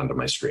present it onto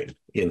my screen.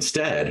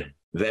 Instead,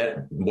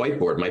 that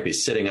whiteboard might be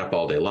sitting up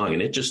all day long,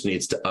 and it just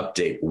needs to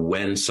update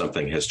when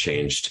something has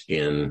changed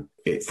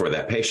for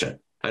that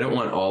patient. I don't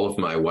want all of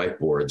my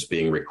whiteboards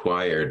being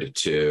required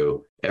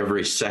to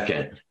every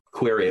second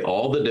query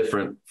all the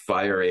different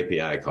FHIR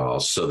API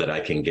calls so that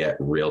I can get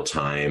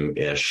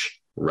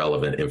real-time-ish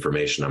relevant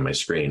information on my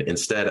screen.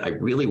 Instead, I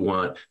really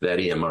want that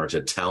EMR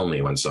to tell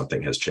me when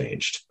something has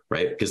changed,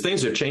 right? Because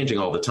things are changing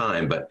all the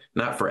time, but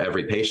not for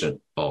every patient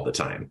all the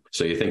time.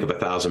 So you think of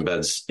 1,000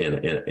 beds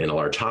in a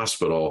large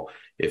hospital.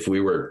 If we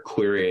were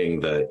querying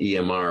the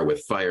EMR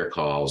with FHIR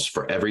calls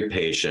for every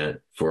patient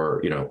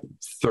for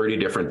 30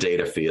 different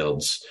data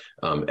fields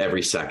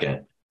every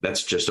second,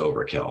 that's just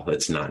overkill.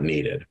 That's not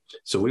needed.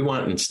 So we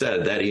want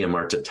instead that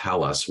EMR to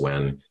tell us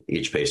when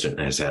each patient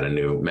has had a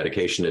new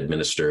medication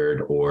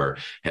administered or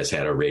has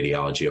had a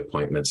radiology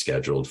appointment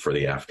scheduled for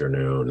the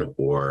afternoon,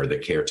 or the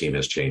care team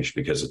has changed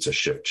because it's a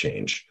shift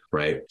change,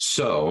 right?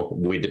 So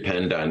we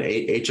depend on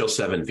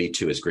HL7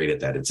 V2 is great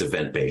at that. It's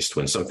event-based.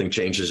 When something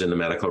changes in the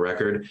medical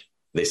record,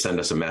 they send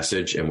us a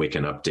message and we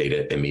can update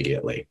it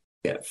immediately.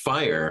 Yeah,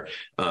 FHIR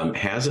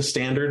has a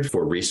standard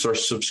for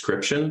resource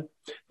subscription,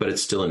 but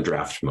it's still in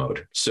draft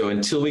mode. So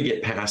until we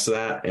get past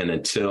that, and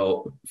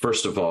until,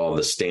 first of all,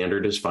 the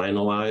standard is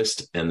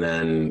finalized, and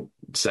then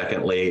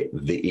secondly,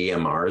 the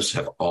EMRs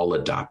have all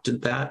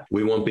adopted that,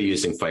 we won't be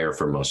using FHIR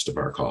for most of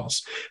our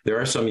calls.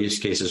 There are some use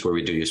cases where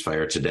we do use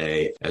FHIR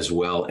today, as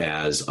well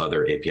as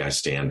other API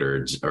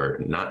standards, or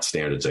not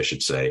standards, I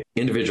should say.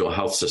 Individual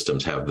health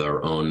systems have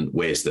their own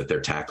ways that they're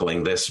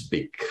tackling this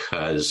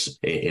because,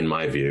 in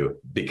my view,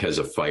 because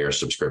of FHIR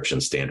subscription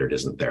standard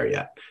isn't there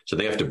yet. So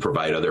they have to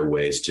provide other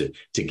ways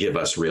to give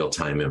us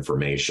real-time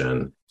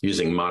information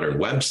using modern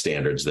web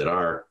standards that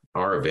are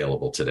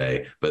available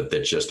today, but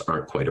that just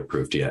aren't quite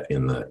approved yet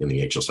in the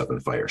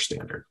HL7 FHIR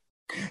standard.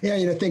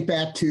 Yeah, think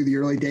back to the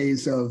early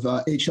days of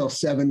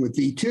HL7 with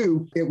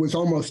V2, it was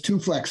almost too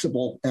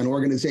flexible, and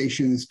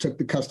organizations took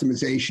the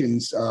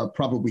customizations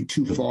probably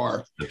too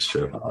far. That's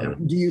true. Yeah.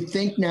 Do you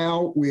think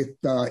now, with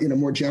in a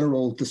more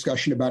general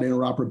discussion about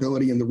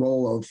interoperability and the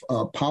role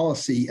of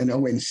policy and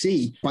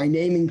ONC, by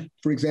naming,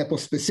 for example,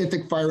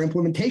 specific FHIR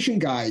implementation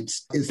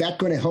guides, is that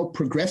going to help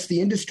progress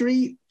the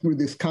industry through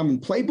this common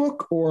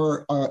playbook,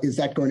 or is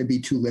that going to be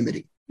too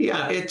limiting?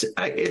 Yeah,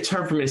 it's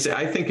hard for me to say.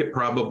 I think it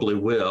probably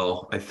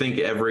will. I think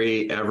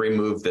every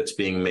move that's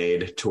being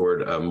made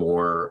toward a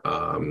more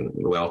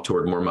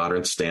toward more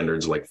modern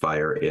standards like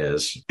FHIR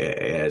is,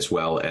 as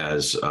well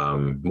as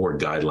more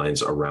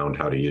guidelines around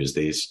how to use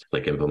these,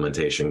 like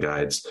implementation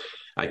guides.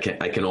 I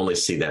can only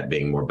see that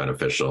being more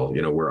beneficial.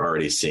 We're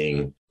already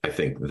seeing, I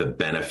think, the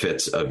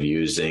benefits of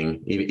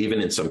using,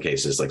 even in some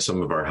cases, like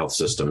some of our health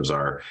systems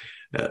are,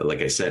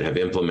 like I said, have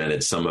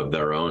implemented some of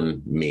their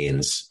own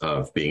means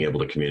of being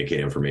able to communicate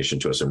information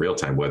to us in real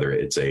time, whether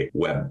it's a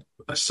web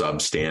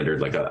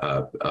substandard, like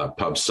a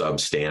pub sub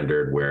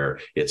standard, where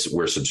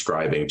we're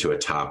subscribing to a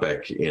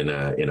topic in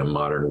a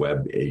modern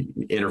web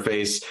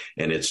interface,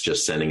 and it's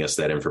just sending us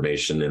that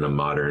information in a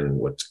modern,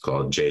 what's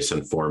called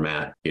JSON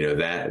format.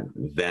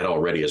 That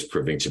already is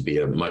proving to be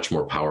a much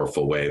more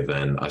powerful way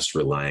than us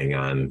relying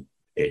on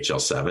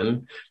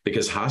HL7,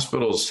 because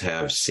hospitals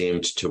have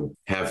seemed to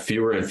have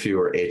fewer and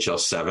fewer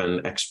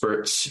HL7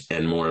 experts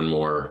and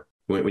more.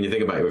 When you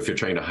think about it, if you're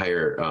trying to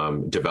hire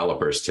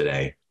developers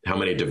today, how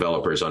many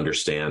developers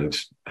understand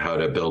how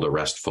to build a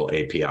RESTful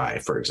API,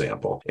 for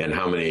example, and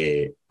how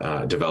many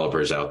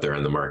developers out there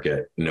in the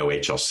market know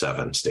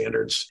HL7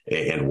 standards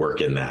and work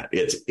in that?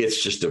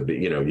 It's just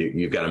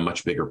you've got a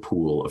much bigger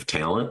pool of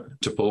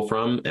talent to pull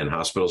from, and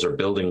hospitals are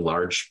building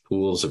large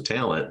pools of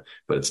talent,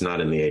 but it's not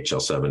in the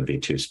HL7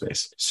 V2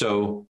 space.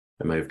 So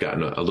I might have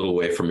gotten a little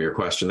away from your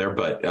question there,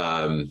 but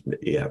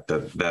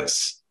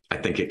that's. I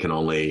think it can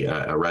only,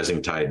 a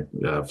rising tide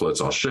floats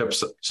all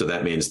ships. So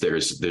that means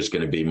there's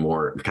going to be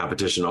more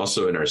competition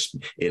also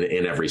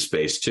in every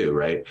space too,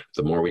 right?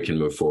 The more we can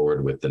move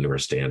forward with the newer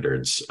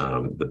standards,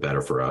 the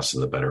better for us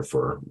and the better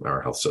for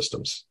our health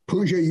systems.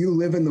 Pooja, you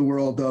live in the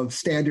world of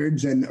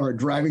standards and are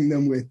driving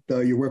them with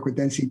your work with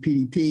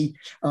NCPDP.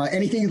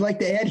 Anything you'd like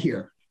to add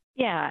here?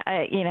 Yeah,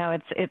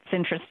 it's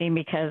interesting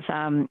because,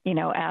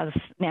 as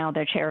now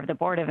the chair of the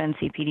board of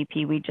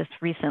NCPDP, we just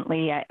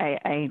recently,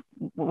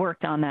 we're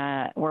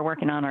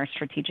working on our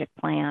strategic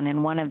plan.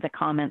 And one of the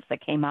comments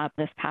that came up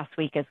this past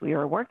week as we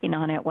were working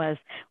on it was,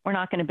 we're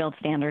not going to build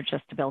standards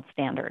just to build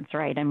standards,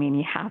 right? I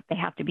mean, they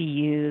have to be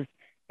used.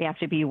 They have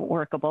to be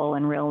workable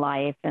in real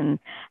life. And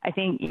I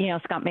think,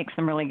 Scott makes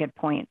some really good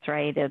points,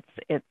 right?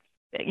 It's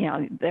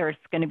there's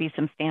going to be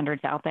some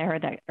standards out there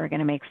that are going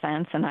to make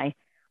sense. And I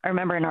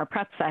remember in our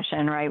prep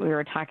session, right, we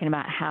were talking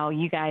about how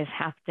you guys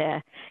have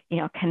to,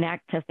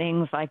 connect to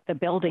things like the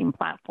building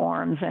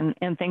platforms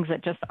and things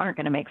that just aren't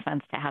going to make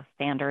sense to have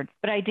standards.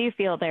 But I do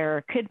feel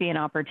there could be an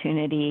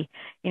opportunity,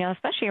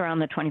 especially around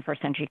the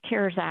 21st Century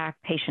Cures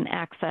Act, patient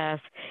access,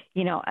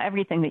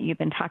 everything that you've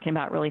been talking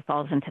about really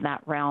falls into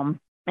that realm.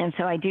 And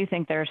so I do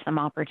think there's some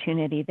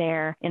opportunity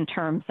there in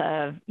terms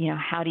of,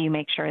 how do you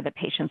make sure that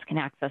patients can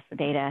access the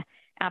data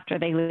after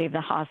they leave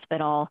the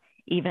hospital?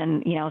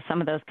 Even, some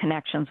of those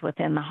connections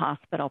within the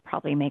hospital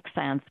probably make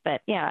sense.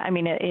 But yeah, I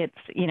mean, it's,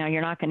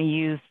 you're not going to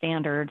use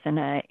standards in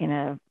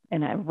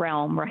a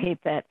realm, right,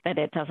 that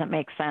it doesn't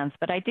make sense.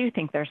 But I do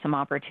think there's some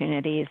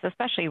opportunities,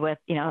 especially with,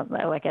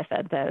 like I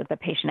said, the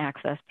patient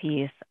access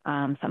piece,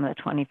 some of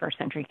the 21st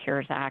Century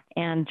Cures Act,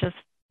 and just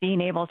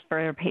being able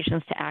for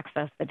patients to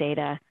access the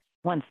data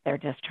once they're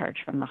discharged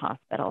from the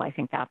hospital. I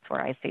think that's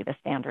where I see the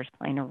standards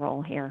playing a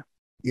role here.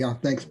 Yeah,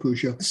 thanks,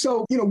 Pooja.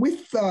 So,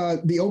 with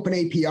the open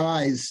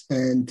APIs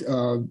and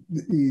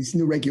these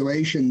new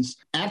regulations,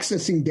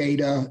 accessing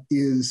data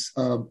is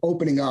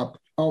opening up.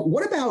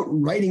 What about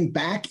writing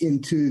back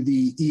into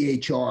the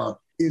EHR?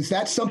 Is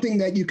that something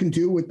that you can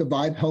do with the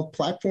Vibe Health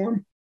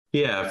platform?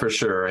 Yeah, for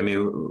sure. I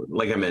mean,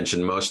 like I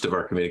mentioned, most of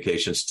our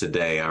communications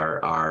today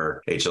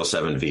are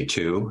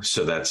HL7V2.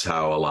 So that's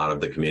how a lot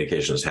of the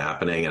communication is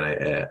happening.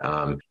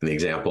 And the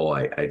example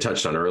I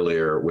touched on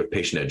earlier with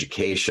patient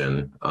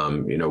education,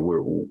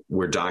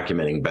 we're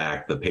documenting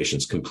back the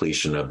patient's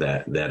completion of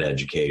that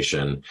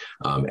education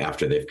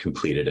after they've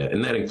completed it.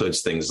 And that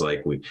includes things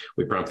like we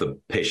prompt the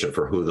patient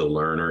for who the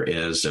learner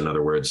is. In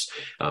other words,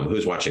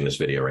 who's watching this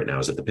video right now?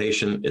 Is it the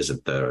patient? Is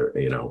it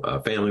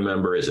a family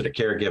member? Is it a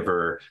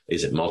caregiver?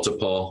 Is it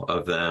multiple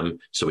of them?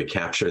 So we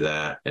capture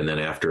that. And then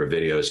after a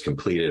video is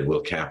completed,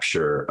 we'll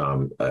capture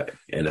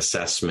an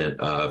assessment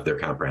of their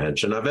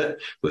comprehension of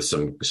it with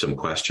some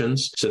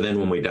questions. So then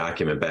when we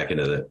document back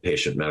into the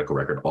patient medical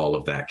record, all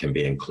of that can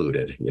be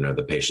included,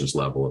 the patient's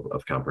level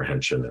of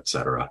comprehension, et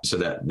cetera. So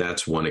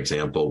that's one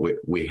example.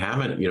 We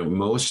haven't,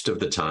 most of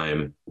the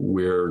time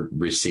we're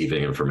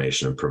receiving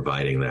information and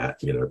providing that,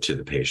 to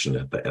the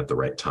patient at the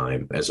right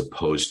time, as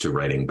opposed to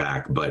writing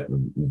back. But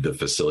the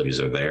facilities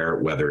are there,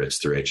 whether it's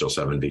through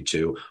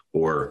HL7V2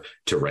 or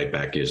to write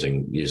back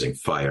using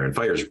FHIR. And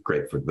FHIR is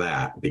great for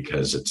that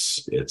because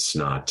it's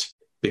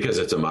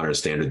a modern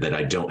standard that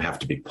I don't have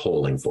to be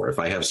polling for. If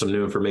I have some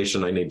new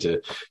information I need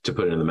to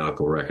put in the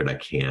medical record, I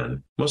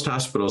can. Most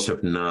hospitals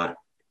have not,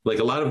 like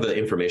a lot of the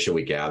information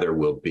we gather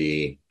will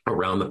be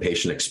around the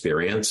patient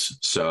experience.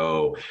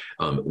 So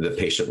the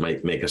patient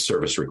might make a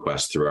service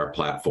request through our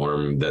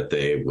platform that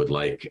they would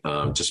like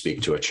to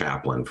speak to a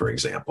chaplain, for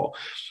example.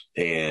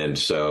 And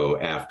so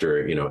after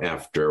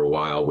a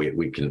while,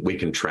 we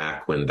can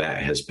track when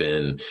that has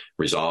been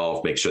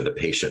resolved, make sure the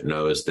patient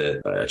knows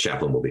that a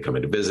chaplain will be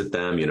coming to visit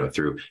them,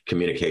 through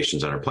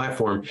communications on our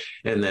platform.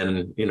 And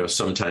then,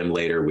 sometime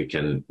later we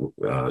can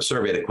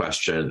survey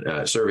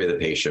the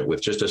patient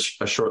with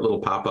just a short little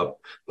pop-up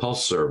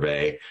pulse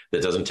survey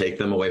that doesn't take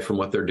them away from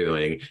what they're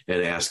doing,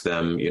 and ask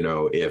them,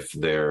 if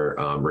their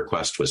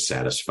request was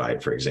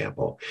satisfied, for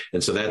example.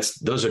 And so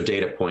those are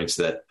data points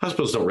that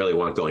hospitals don't really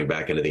want going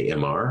back into the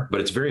MR, but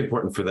it's very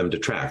important for them to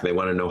track. They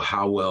want to know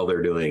how well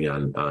they're doing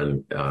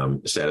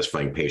on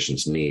satisfying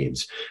patients'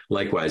 needs.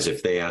 Likewise,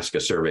 if they ask a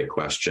survey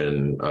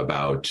question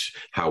about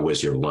how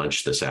was your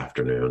lunch this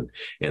afternoon,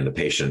 and the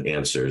patient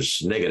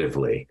answers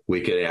negatively, we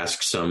could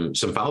ask some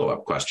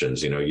follow-up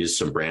questions, use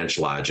some branch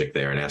logic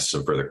there and ask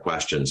some further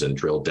questions and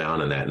drill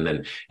down on that.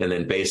 And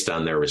then based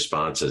on their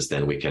responses,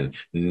 then we can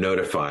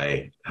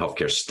notify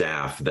healthcare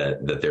staff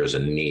that there's a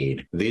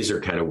need. These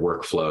are kind of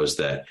workflows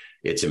that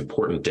it's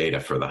important data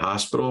for the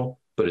hospital,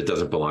 but it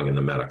doesn't belong in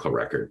the medical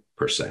record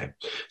per se.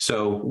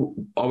 So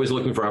always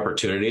looking for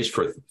opportunities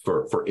for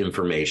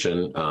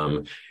information.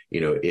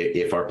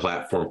 If our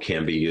platform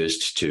can be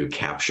used to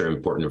capture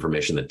important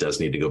information that does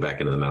need to go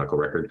back into the medical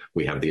record,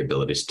 we have the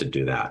abilities to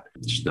do that.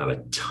 There's not a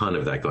ton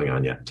of that going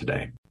on yet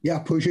today. Yeah,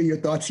 Pooja, your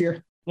thoughts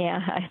here?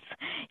 Yeah,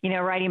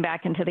 writing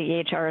back into the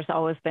EHR has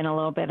always been a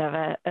little bit of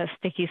a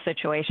sticky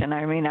situation.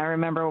 I mean, I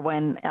remember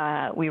when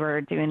we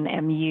were doing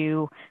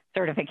MU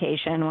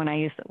certification when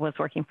I was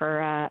working for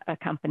a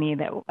company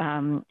that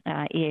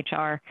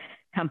EHR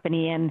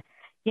company, and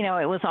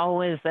it was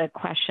always a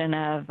question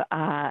of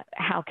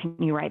how can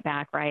you write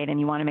back, right? And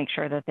you want to make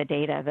sure that the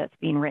data that's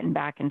being written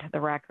back into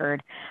the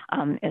record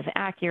is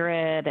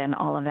accurate and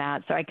all of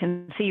that. So I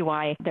can see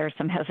why there's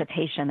some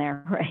hesitation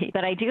there, right?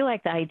 But I do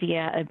like the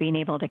idea of being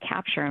able to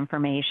capture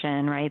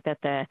information, right?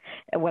 That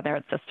whether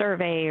it's a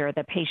survey or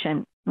the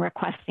patient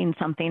requesting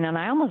something. And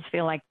I almost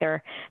feel like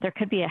there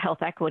could be a health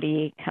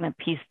equity kind of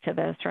piece to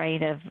this,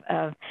 right?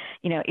 Of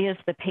is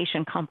the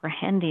patient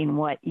comprehending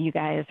what you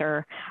guys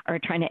are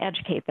trying to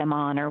educate them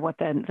on, or what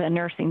the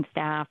nursing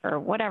staff or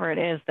whatever it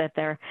is that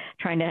they're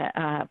trying to,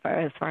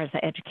 as far as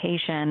the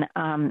education.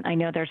 I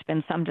know there's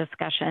been some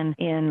discussion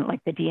in like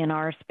the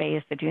DNR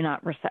space, the do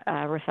not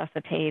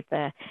resuscitate,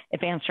 the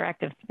advanced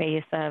directive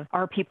space of,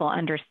 are people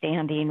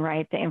understanding,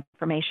 right, the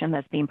information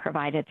that's being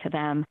provided to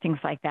them, things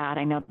like that.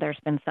 I know there's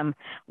been some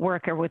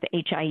work with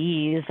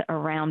HIEs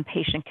around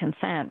patient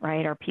consent,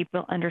 right? Are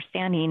people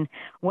understanding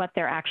what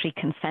they're actually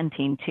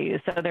consenting to?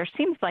 So there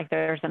seems like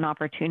there's an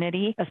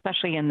opportunity,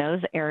 especially in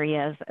those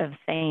areas, of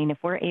saying if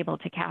we're able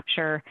to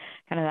capture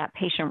kind of that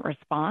patient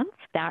response,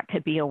 that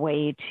could be a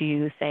way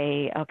to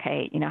say,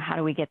 okay, how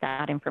do we get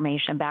that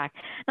information back?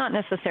 Not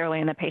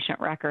necessarily in the patient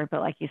record, but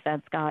like you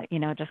said, Scott,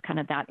 just kind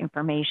of that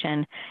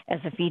information as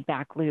a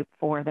feedback loop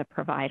for the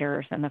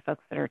providers and the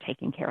folks that are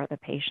taking care of the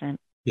patient.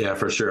 Yeah,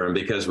 for sure. And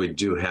because we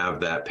do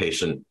have that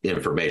patient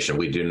information,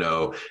 we do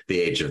know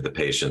the age of the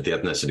patient, the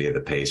ethnicity of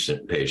the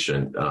patient,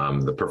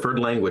 the preferred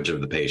language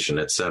of the patient,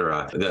 et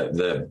cetera,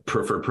 the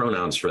preferred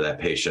pronouns for that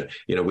patient.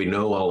 We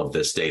know all of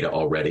this data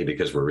already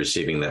because we're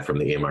receiving that from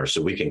the EMR.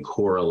 So we can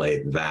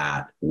correlate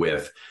that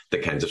with the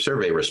kinds of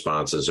survey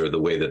responses or the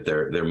way that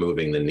they're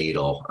moving the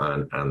needle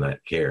on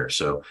that care.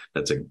 So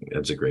that's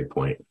a great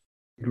point.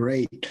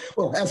 Great.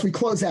 Well, as we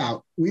close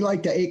out, we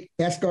like to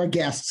ask our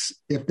guests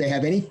if they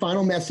have any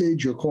final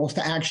message or calls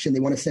to action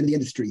they want to send the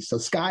industry. So,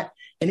 Scott,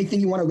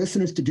 anything you want our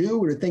listeners to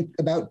do or to think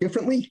about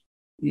differently?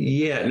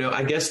 Yeah, no,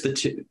 I guess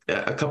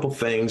a couple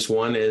things.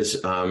 One is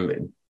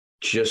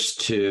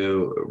just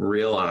to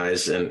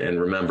realize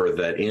and remember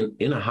that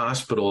in a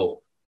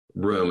hospital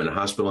room, in a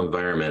hospital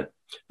environment,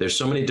 there's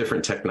so many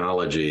different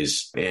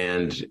technologies,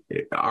 and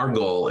our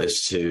goal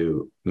is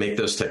to make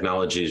those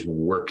technologies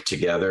work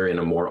together in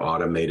a more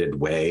automated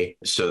way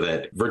so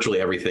that virtually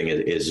everything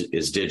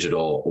is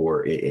digital,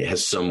 or it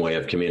has some way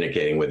of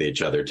communicating with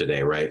each other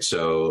today, right?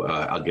 So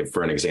I'll give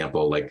for an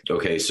example, like,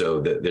 okay, so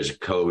there's a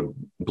code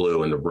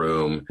blue in the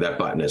room, that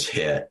button is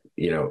hit.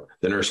 The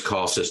nurse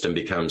call system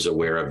becomes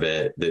aware of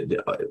it.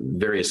 The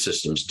various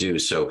systems do.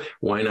 So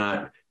why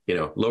not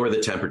lower the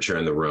temperature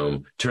in the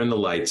room, turn the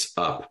lights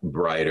up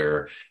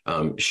brighter,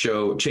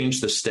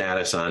 change the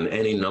status on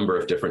any number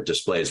of different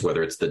displays,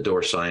 whether it's the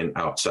door sign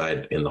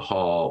outside in the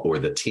hall or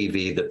the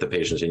TV that the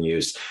patient's in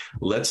use.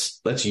 Let's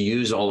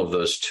use all of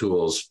those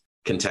tools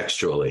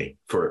contextually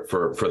for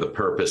the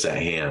purpose at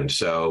hand.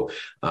 So,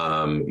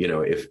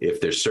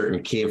 if there's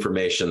certain key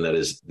information that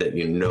that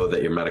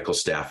your medical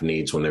staff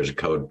needs when there's a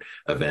code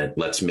event,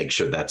 let's make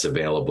sure that's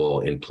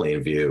available in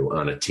plain view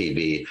on a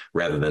TV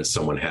rather than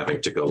someone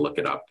having to go look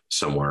it up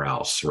somewhere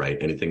else, right?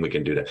 Anything we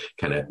can do to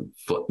kind of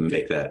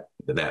make that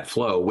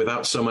flow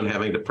without someone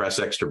having to press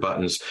extra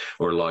buttons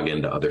or log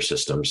into other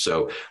systems.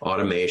 So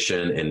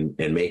automation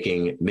and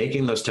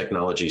making those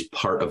technologies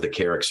part of the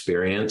care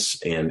experience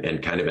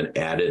and kind of an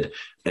added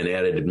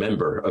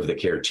member of the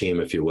care team,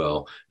 if you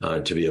will,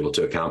 to be able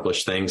to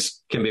accomplish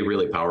things can be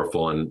really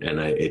powerful. And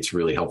it's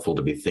really helpful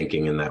to be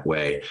thinking in that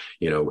way,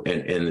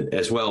 and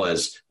as well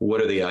as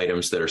what are the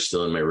items that are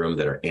still in my room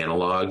that are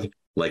analog,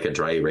 like a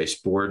dry erase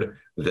board,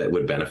 that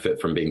would benefit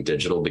from being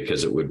digital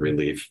because it would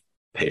relieve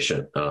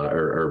patient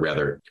or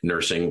rather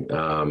nursing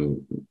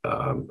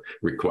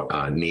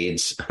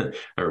needs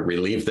or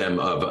relieve them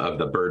of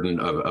the burden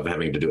of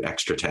having to do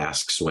extra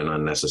tasks when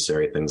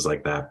unnecessary, things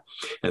like that.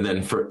 And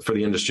then for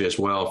the industry as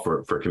well,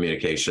 for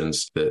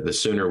communications, the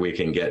sooner we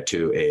can get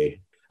to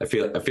I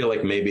feel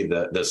like maybe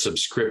the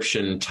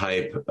subscription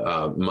type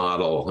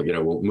model,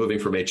 moving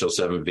from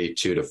HL7 V2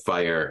 to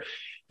FHIR,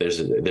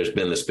 there's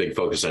been this big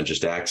focus on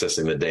just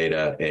accessing the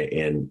data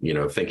and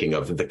thinking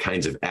of the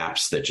kinds of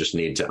apps that just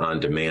need to on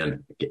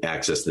demand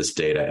access this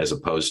data, as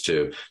opposed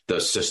to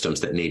those systems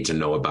that need to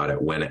know about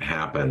it when it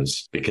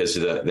happens, because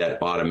that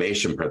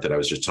automation part that I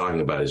was just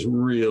talking about is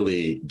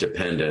really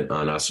dependent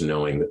on us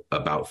knowing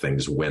about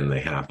things when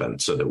they happen,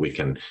 so that we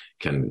can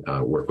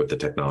work with the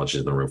technologies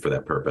in the room for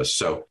that purpose.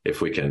 So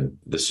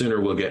the sooner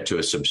we'll get to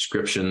a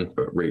subscription,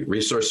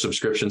 resource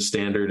subscription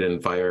standard in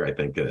FHIR, I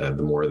think the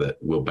more that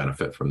we'll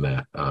benefit from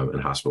that,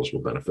 and hospitals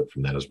will benefit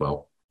from that as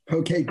well.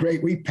 Okay,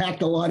 great. We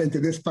packed a lot into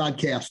this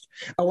podcast.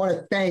 I want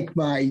to thank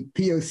my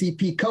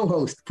POCP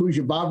co-host,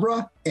 Pooja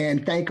Bhabra,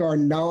 and thank our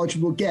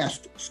knowledgeable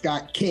guest,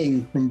 Scott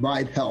King from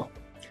Vibe Health.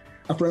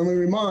 A friendly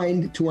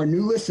reminder to our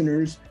new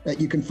listeners that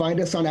you can find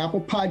us on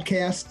Apple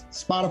Podcasts,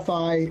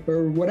 Spotify,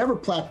 or whatever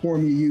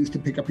platform you use to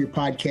pick up your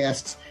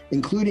podcasts,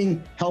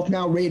 including Health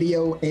Now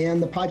Radio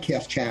and the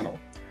podcast channel.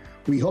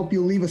 We hope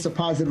you'll leave us a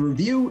positive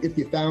review if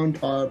you found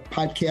our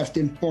podcast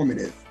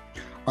informative.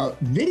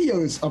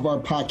 Videos of our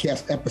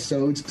podcast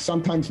episodes,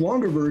 sometimes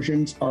longer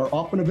versions, are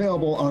often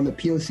available on the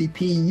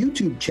POCP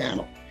YouTube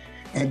channel.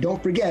 And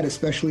don't forget,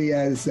 especially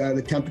as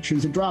the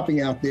temperatures are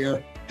dropping out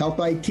there, Health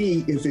IT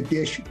is a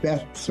dish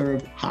best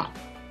served hot.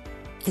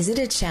 Is it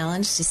a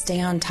challenge to stay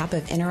on top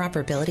of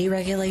interoperability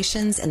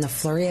regulations and the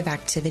flurry of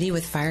activity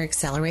with FHIR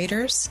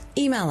accelerators?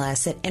 Email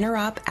us at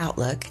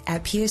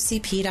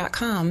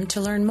interopoutlook@pocp.com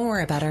to learn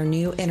more about our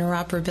new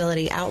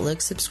Interoperability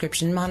Outlook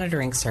subscription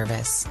monitoring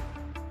service.